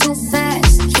 moving too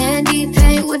fast. Candy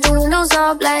paint with the windows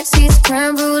all black, seats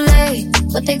creme brulee.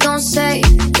 What they gon' say?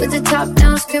 With the top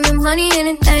down, screaming money,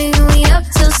 anything. We up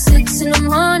till 6 in the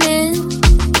morning.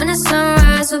 When the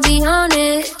sunrise, we'll be on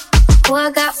it. Oh,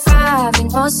 I got 5, you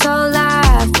know it's all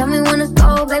live. Tell me when to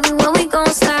go, baby, when we gon'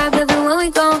 slide, baby, when we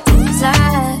gon'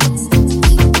 slide.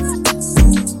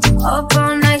 Up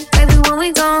all night, baby, when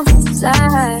we gon'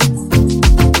 slide.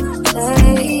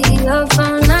 Hey, up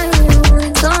all night, baby, when we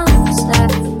gon'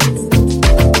 slide.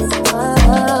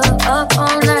 Up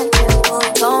all night, baby, when we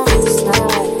gon'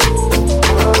 slide.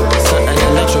 Something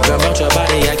electric about your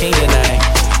body, I can't deny.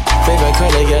 Favorite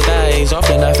color, your thighs,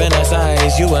 often I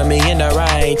fantasize. You and me in the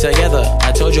ride together.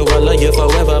 I told you I love you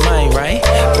forever, mine, right?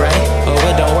 Right? Oh,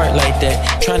 it don't work like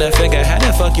that. Tryna figure how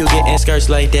the fuck you getting skirts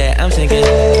like that. I'm thinking,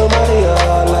 hey, oh Maria,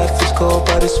 life is cold,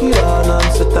 but it's sweet on.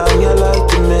 Sit down, you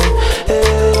like me.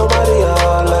 Hey, oh Maria,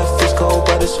 life is cold,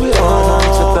 but body sweet on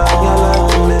sit down, you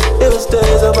like me. It was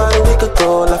days about a week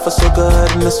ago, life was so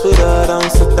good and the sweeter,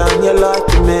 don't sit down, you like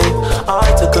me.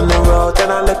 I took on the road, then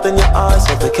I looked in your eyes,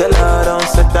 so the killer, don't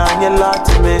sit down, you lied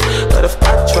to me. But if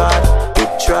I tried, you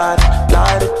tried,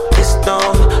 lied it, it's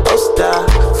done, oh stop,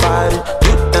 fight it,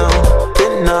 you don't,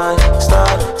 deny,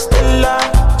 start, still I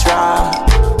try,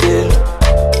 yeah.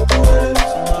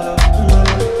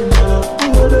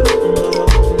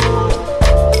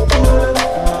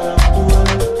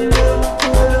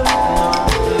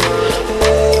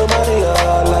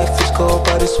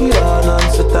 Sweet on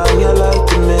and sit down, you like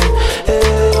me.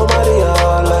 Hey, oh Maria,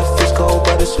 life is cold,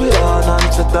 but it's sweet on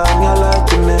and sit down, you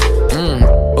like me.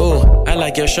 Ooh, I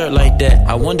like your shirt like that.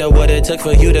 I wonder what it took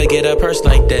for you to get a purse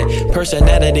like that.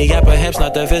 Personality, yeah, perhaps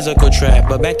not the physical trap.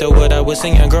 But back to what I was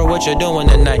singing, girl, what you doing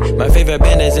tonight? My favorite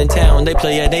band is in town, they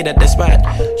play a date at the spot.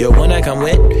 You wanna come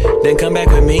with, then come back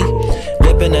with me.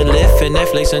 Lip in the lift and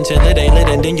Netflix until it ain't lit.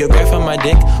 And then you grab from my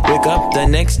dick. Wake up the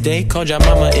next day, called your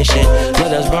mama and shit.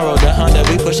 Let us borrow the Honda,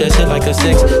 we push that shit like a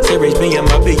 6 Series B and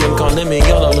my BM calling me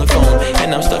all on the phone.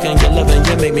 And I'm stuck in your love and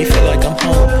you make me feel like I'm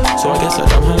home. So I guess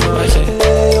that I'm home, I say.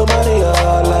 Hey, oh Maria,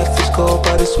 life is cold,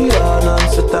 but it's sweet on and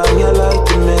sit down, you like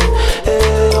me.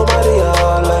 Hey, oh Maria,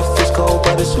 life is cold,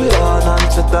 but it's sweet on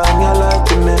and sit down, you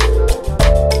like me.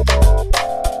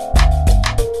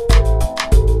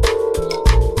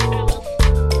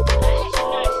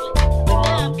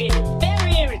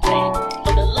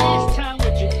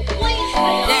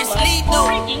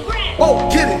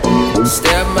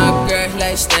 Step my girl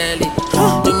like Stanley.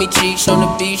 Do me cheeks on the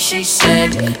beach, she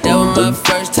said. That was my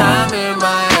first time in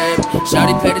Miami.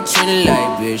 Shawty play the chin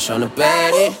like bitch on the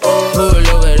baddie. Pull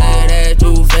over like that,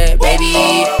 too fat,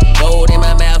 baby. Gold in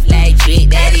my mouth like Trick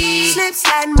Daddy. Slip,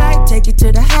 slide, might take you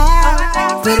to the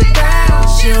house. Put it down,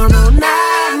 she don't know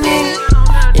nothing.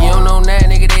 You don't know nothing,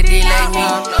 nigga, they did like me.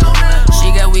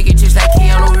 She got wicked just like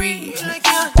Keanu Reeves.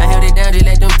 I held it down just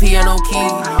like them piano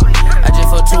keys. I just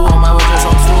fucked 2 on my way just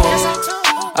on tour.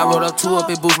 I rolled up 2 up,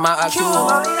 it boost my IQ.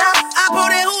 I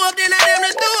pulled that who up, then I damn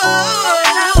near threw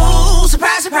up. Ooh,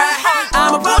 surprise, surprise.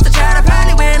 I'm a poster child, I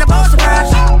probably win a poster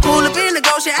prize. Pull up in the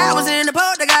ghost, yeah, I was in the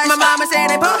poltergeist. My mama said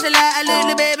they posted like a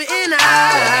little baby in the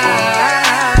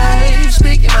eyes.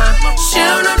 Speaking my, she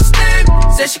don't understand me.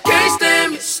 Said she can't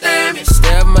stand me, stand me.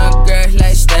 Step my girl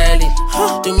like Stanley.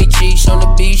 Do me cheeks on the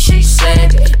beach, she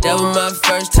said. That was my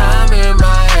first time in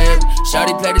Miami.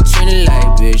 Shawty play the chin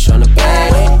like bitch on the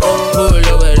baddie. Pull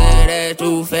over that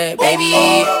too fat, baby.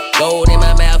 Gold in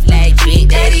my mouth like Trick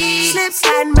Daddy. Slip,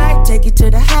 slide, might take you to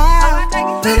the house.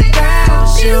 Put it down,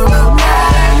 she don't know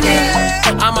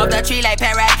nothing. I'm off the tree like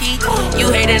parakeet.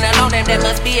 You hating alone, them that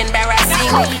must be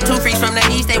embarrassing. 2 freaks from the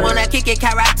east, they wanna kick it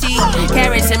karate.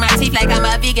 Carrots in my teeth like I'm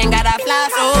a vegan, gotta fly.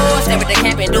 So step with the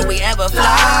camp and do we ever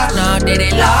fly? No, did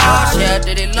it large, yeah,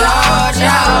 did it large,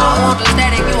 yeah. I don't want the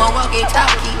static, you want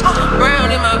walkie-talkie. Brown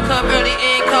in my cup, early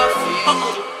in coffee.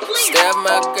 Step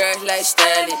my girl like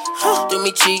Stanley. Do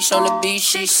me cheeks on the beach,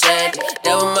 she said.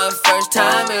 That was my first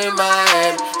time in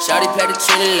Miami. Shawty play the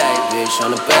chin like bitch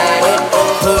on the baddie.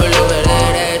 Pull over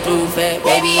that too fat,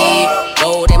 baby.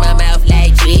 Gold in my mouth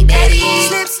like Trick Daddy.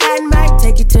 Slip, slide, might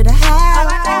take you to the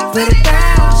house. Put it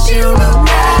down, she don't know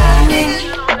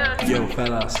nothing. Yo,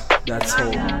 fellas, that's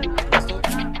all.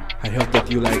 I hope that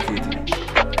you like it.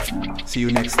 See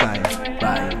you next time.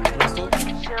 Bye.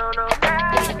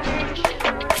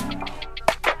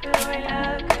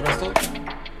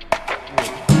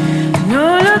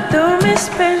 No lo tomes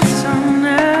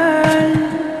personal.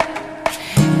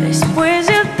 Después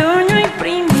de otoño y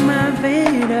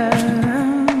primavera,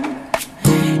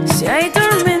 si hay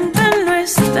tormenta no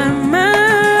está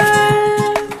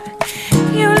mal.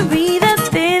 Y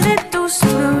olvídate de tus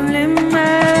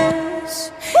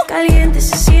problemas. Caliente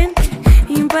se siente,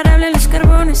 imparable los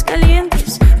carbones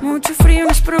calientes. Mucho frío,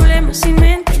 unos problemas sin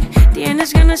mente.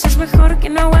 Tienes ganas, es mejor que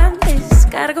no aguantes.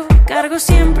 Cargo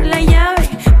siempre la llave.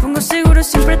 Pongo seguro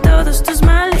siempre todos tus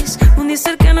males. Un día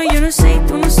cercano yo no sé y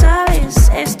tú no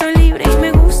sabes. Estoy libre y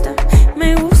me gusta,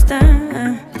 me gusta.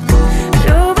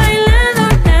 Lo bailado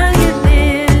nadie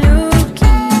te lo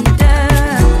quita.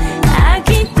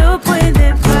 Aquí todo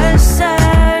puede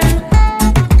pasar.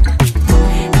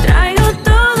 Traigo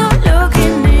todo lo que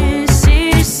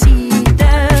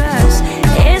necesitas.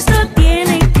 Esto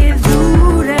tiene que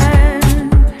durar.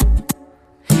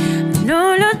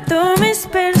 No lo tomes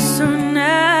personal.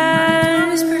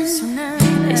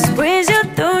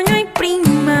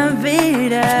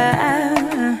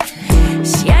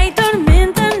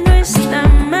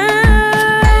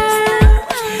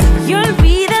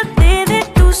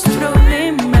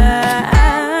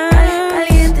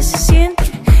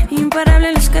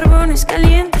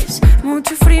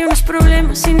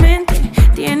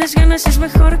 tienes ganas es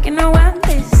mejor que no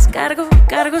aguantes.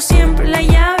 Cargo siempre la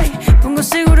llave. Pongo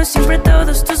seguro siempre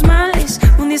todos tus males.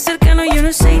 Un día cercano yo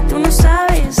no sé y tú no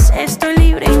sabes. Estoy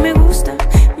libre y me gusta,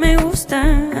 me gusta.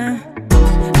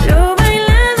 Lo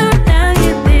bailado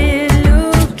nadie te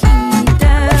lo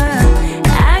quita.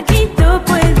 Aquí todo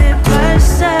puede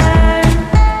pasar.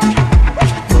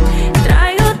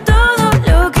 Traigo todo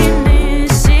lo que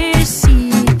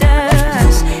necesitas.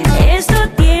 Esto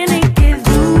tiene que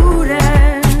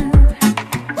durar.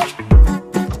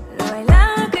 Lo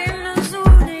bailado que nos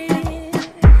une.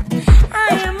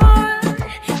 Ay, amor,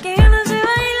 qué ganas de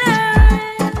bailar.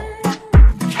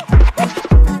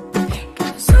 Que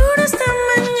nos dure esta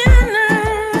mañana.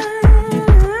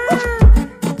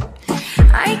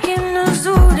 Ay, que nos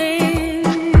dure,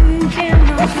 que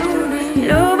nos dure.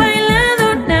 Lo bailado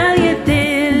nadie te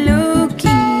lo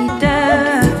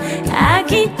quita.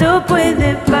 Aquí todo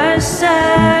puede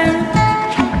pasar.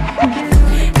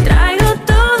 Traigo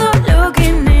todo lo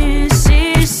que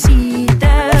necesitas.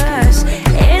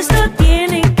 Esto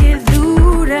tiene que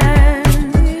durar.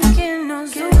 Que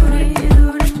nos dure, que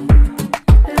dure.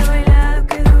 Lo bailado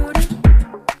que dure.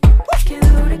 Que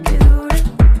dure, que dure.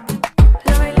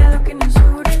 Lo bailado que nos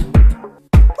dure.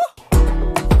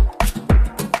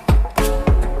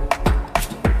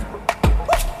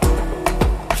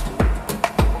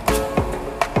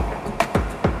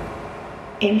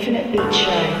 Infinite Beat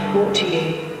Show, brought to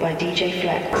you by DJ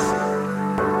Flex.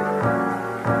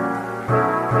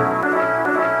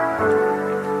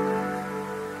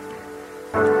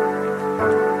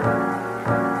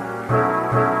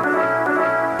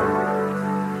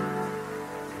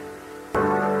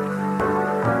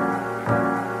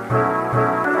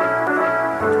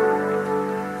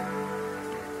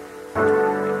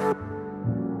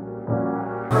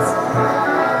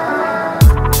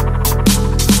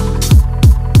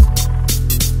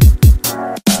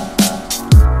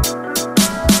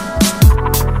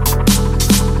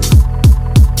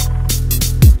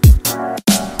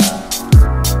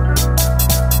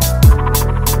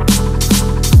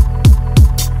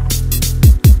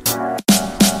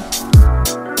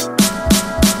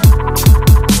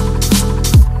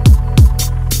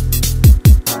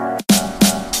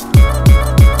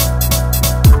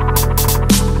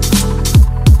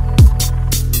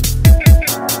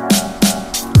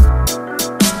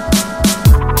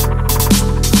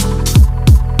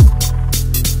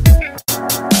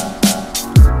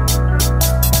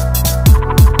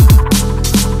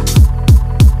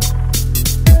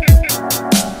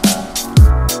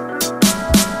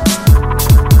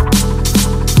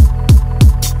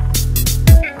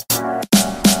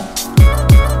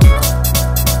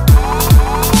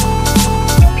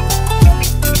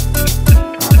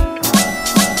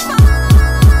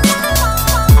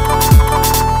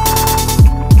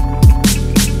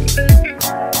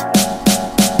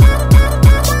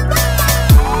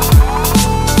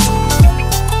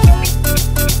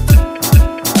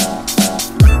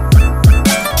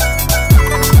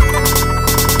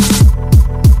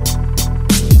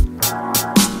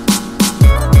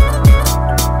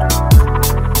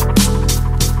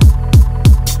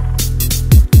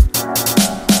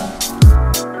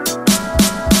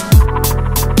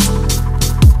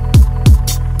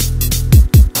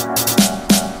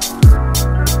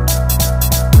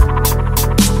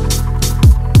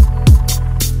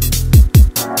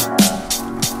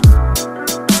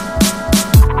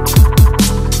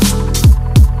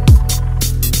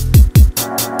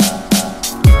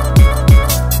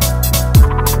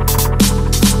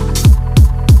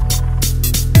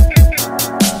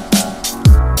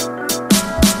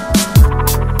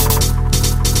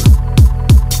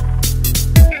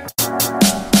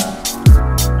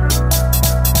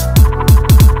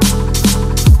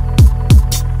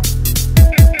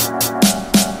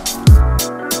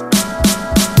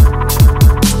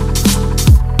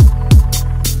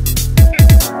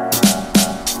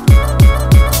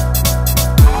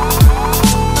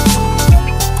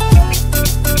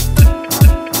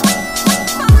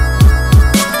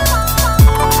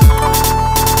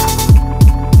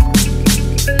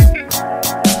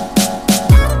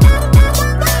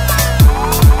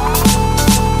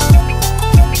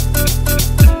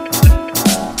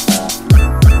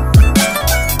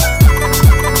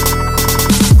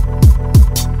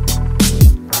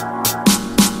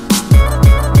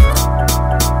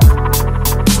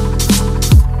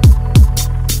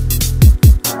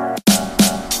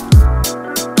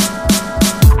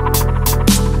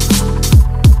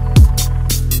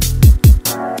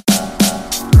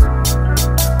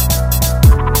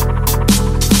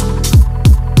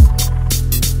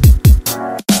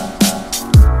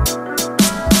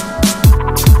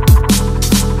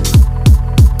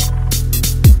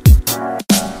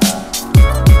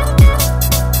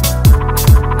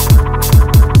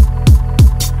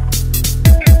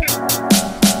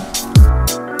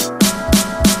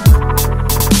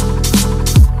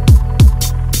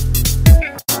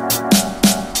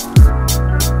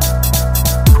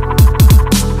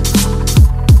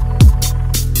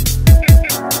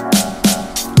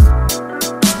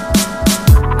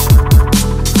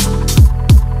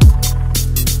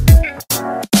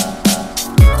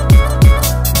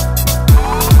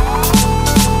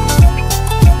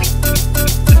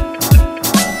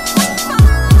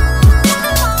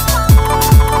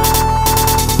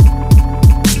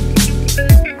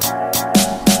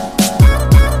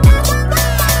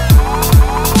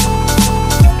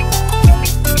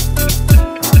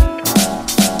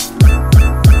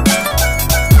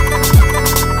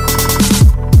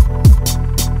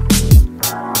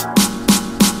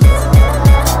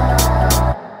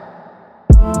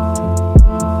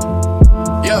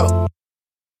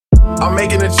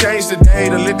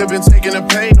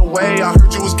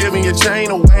 your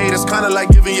chain away. That's kinda like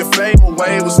giving your fame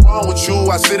away. What's wrong with you?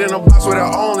 I sit in a box where the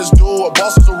owners do. A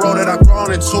boss is a road that I've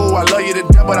grown into. I love you to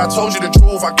death, but I told you the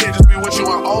truth. I can't just be with you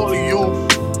and only you.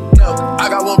 I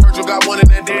got one Virgil, got one, and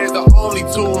that there's the only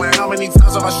two, man. How many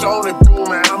times have I shown and proved,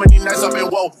 man? How many nights I've been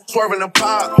woke, swerving the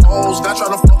potholes, not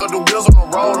trying to fuck up the wheels on the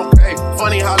road, okay?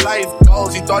 Funny how life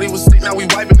goes. He thought he was sick, now we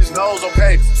wiping his nose,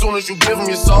 okay? Soon as you give him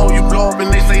your soul, you blow up and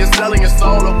they say you're selling your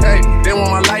soul, okay? They want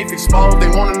my life exposed,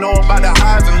 they wanna know about the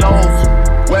highs and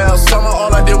lows. Well, summer all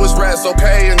I did was rest,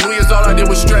 okay? And New Year's all I did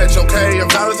was stretch, okay? And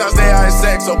Valentine's Day I had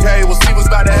sex, okay? We'll see what's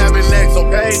about to happen next,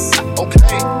 okay?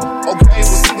 Okay, okay,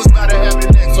 we'll see what's about to happen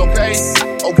next, okay?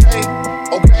 Okay,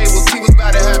 okay, we'll see what's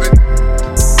about to happen.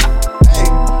 Hey,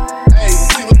 hey, we'll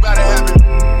see what's about to happen.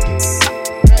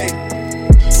 Hey,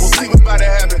 we'll see what's about to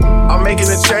happen. I'm making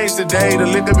a change today. The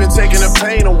liquor been taking the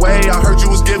pain away. I heard you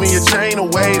was giving your chain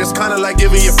away. That's kinda like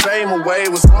giving your fame away.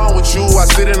 What's wrong with you? I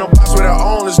sit in a box where the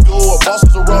owners do. A boss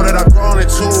is a road that I've grown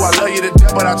into. I love you to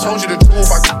death, but I told you the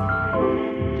truth.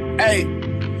 Hey.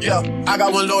 Yeah, I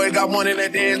got one lawyer, got one, and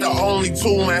that there's the only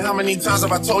two, man. How many times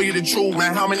have I told you the truth,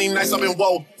 man? How many nights I've been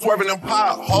woke, swerving them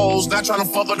potholes, not trying to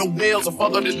fuck up the wheels or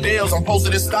fuck up the deals. I'm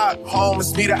posted in Stockholm,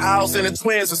 it's me, the Owls, and the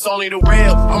twins, it's only the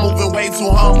real. I'm moving way too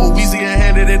humble, Weezy and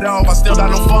handed it off, I still got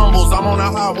no fumbles. I'm on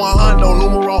a hot 100,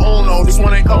 numero uno, this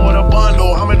one ain't come with a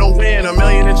bundle. I'm in the win, $1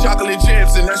 million in chocolate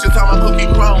chips, and that's just how my cookie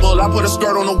crumble. I put a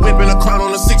skirt on the whip and a crown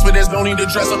on the 6, but there's no need to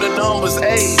dress up the numbers,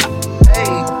 ayy,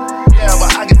 ayy. Yeah,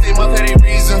 but I guess they must have their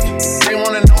reasons. They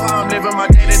wanna know how I'm living my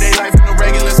day-to-day life in the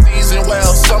regular season.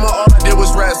 Well, summer all I did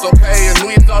was rest, okay? And New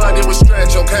Year's all I did was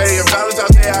stretch, okay? And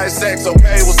Valentine's Day I had sex,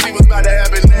 okay? We'll see what's about to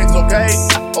happen next, okay?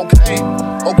 Okay,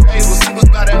 okay, we'll see what's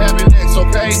about to happen next,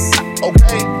 okay?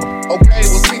 Okay, okay,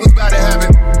 we'll see what's about to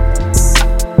happen.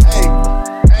 Hey,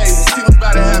 hey, we'll see what's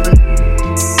about to happen.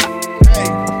 Hey,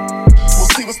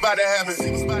 we'll see what's about to happen. See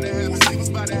what's about to happen. See what's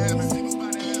about to happen.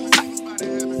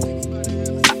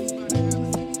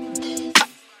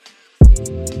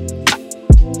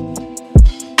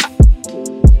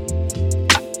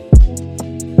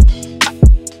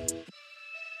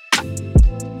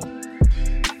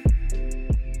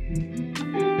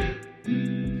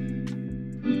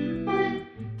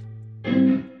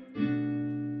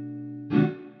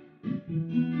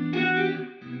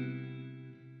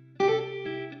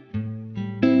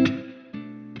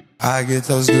 I get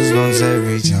those goosebumps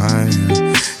every time,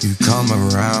 yeah. You come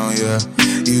around, yeah.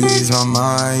 You ease my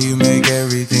mind, you make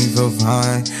everything feel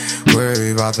fine.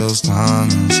 Worry about those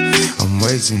comments, I'm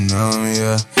way too numb,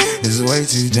 yeah. It's way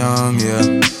too dumb,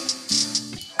 yeah.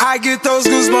 I get those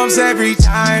goosebumps every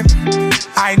time.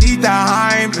 I need the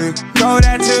Heimlich, throw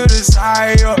that to the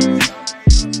side, yeah.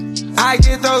 I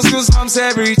get those goosebumps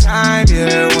every time,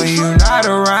 yeah. When you're not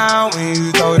around, when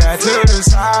you throw that to the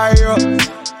side,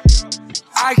 yeah.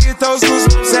 I get those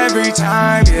goosebumps every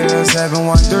time, yeah.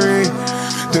 713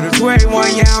 through the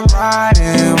 281, yeah, I'm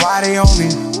riding. Why they on me?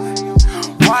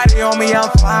 Why they on me? I'm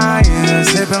flying,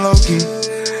 sipping low key.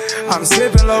 I'm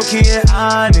sipping low key in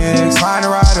Onyx, find a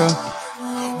rider.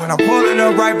 When I'm pulling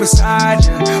up right beside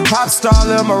you, pop star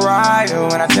Lil Mariah.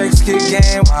 When I text kick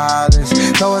game wireless,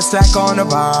 throw a stack on the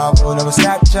Bible. Never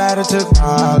Snapchat or took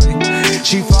Molly.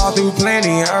 She fall through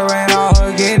plenty, her and all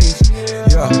her guineas.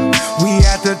 Yeah, we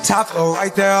at the top floor,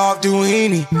 right there off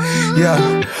Duini. Yeah,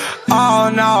 oh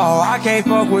no, I can't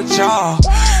fuck with y'all.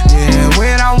 Yeah,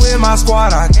 when I'm with my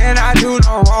squad, I cannot do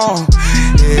no wrong.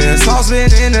 Yeah,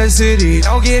 saucepan in the city,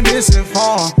 don't get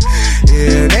misinformed.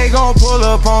 Yeah, they gon' pull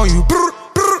up on you.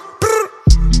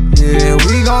 Yeah,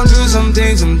 we gon' do some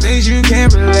things you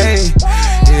can't relate.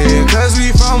 Yeah, cause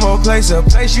we from a place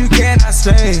you cannot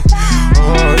stay.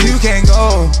 Or you can't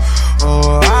go,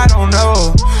 or I don't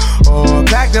know. Or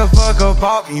back the fuck up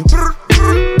off me.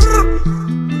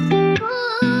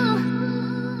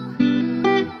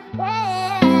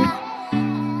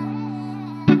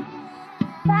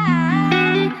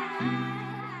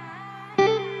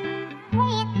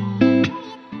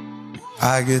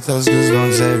 I get those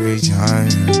goosebumps every time,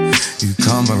 yeah. You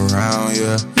come around,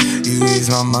 yeah. You ease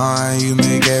my mind, you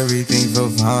make everything feel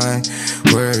fine.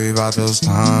 Worry about those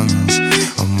comments,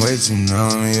 I'm way too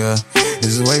numb, yeah.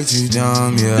 It's way too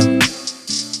dumb, yeah.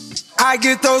 I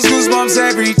get those goosebumps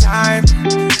every time.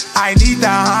 I need the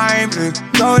Heimlich,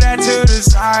 throw that to the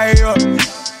side, yeah.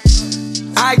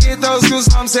 I get those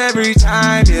goosebumps every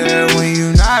time, yeah. When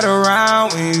you're not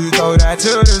around, when you throw that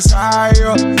to the side,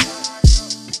 yeah.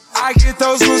 I get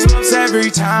those goosebumps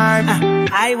every time.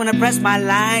 I wanna press my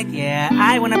line, yeah.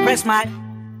 I wanna press my.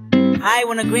 I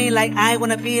wanna green like I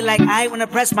wanna feel like I wanna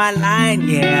press my line,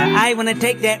 yeah. I wanna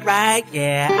take that ride,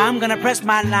 yeah. I'm gonna press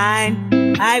my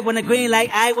line. I wanna green like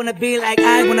I wanna be like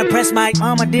I wanna press my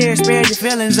mama dear, spare your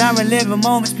feelings. I'm reliving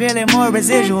moments, feeling more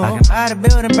residual. I can buy the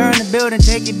building, burn the building,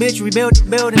 take your bitch, rebuild the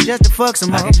building just to fuck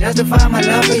some more. I can justify my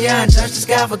love for you and touch the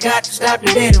sky, forgot to stop the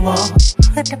dead wall.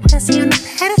 Put the pussy on the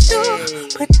pedestal,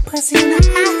 put the pussy on the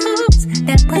high hopes.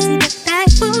 That pussy to die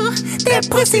for, that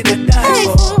pussy to die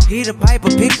for. He the piper,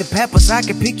 pick the peppers, I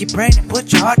can pick your brain and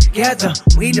put your heart together.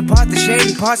 We depart the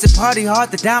shady parts and party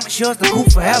hard, the diamond shows the cool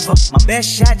forever. My best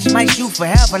shot, you might shoot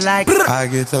forever like I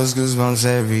get those goosebumps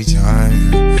every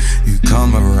time you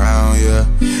come around, yeah.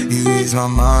 You ease my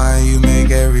mind, you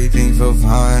make everything feel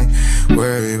fine.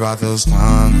 Worry about those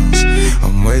times,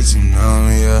 I'm way too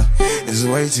numb, yeah. It's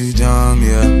way too dumb,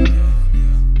 yeah.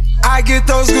 I get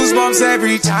those goosebumps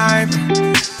every time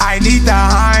I need the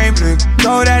Heimlich,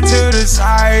 throw that to the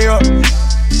side, yeah.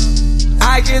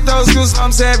 I get those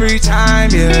goosebumps every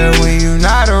time, yeah. When you're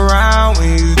not around,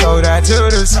 when you throw that to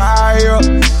the side,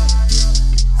 yeah.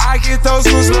 I get those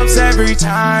goosebumps every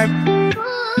time.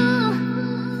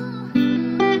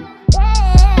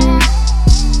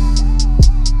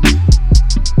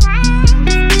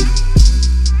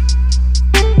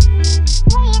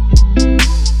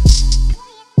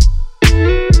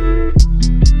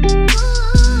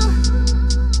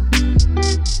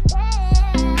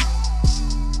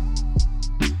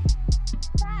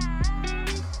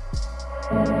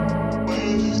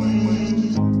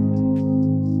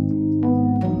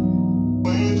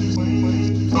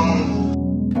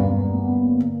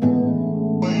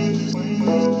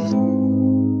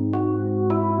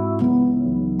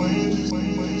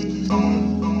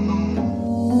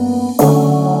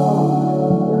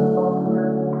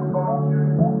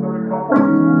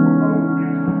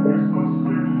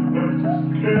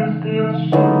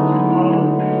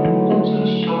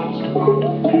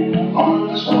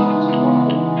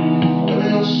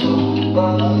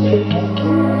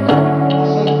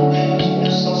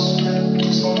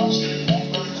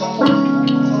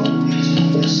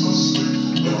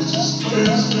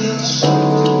 Yes.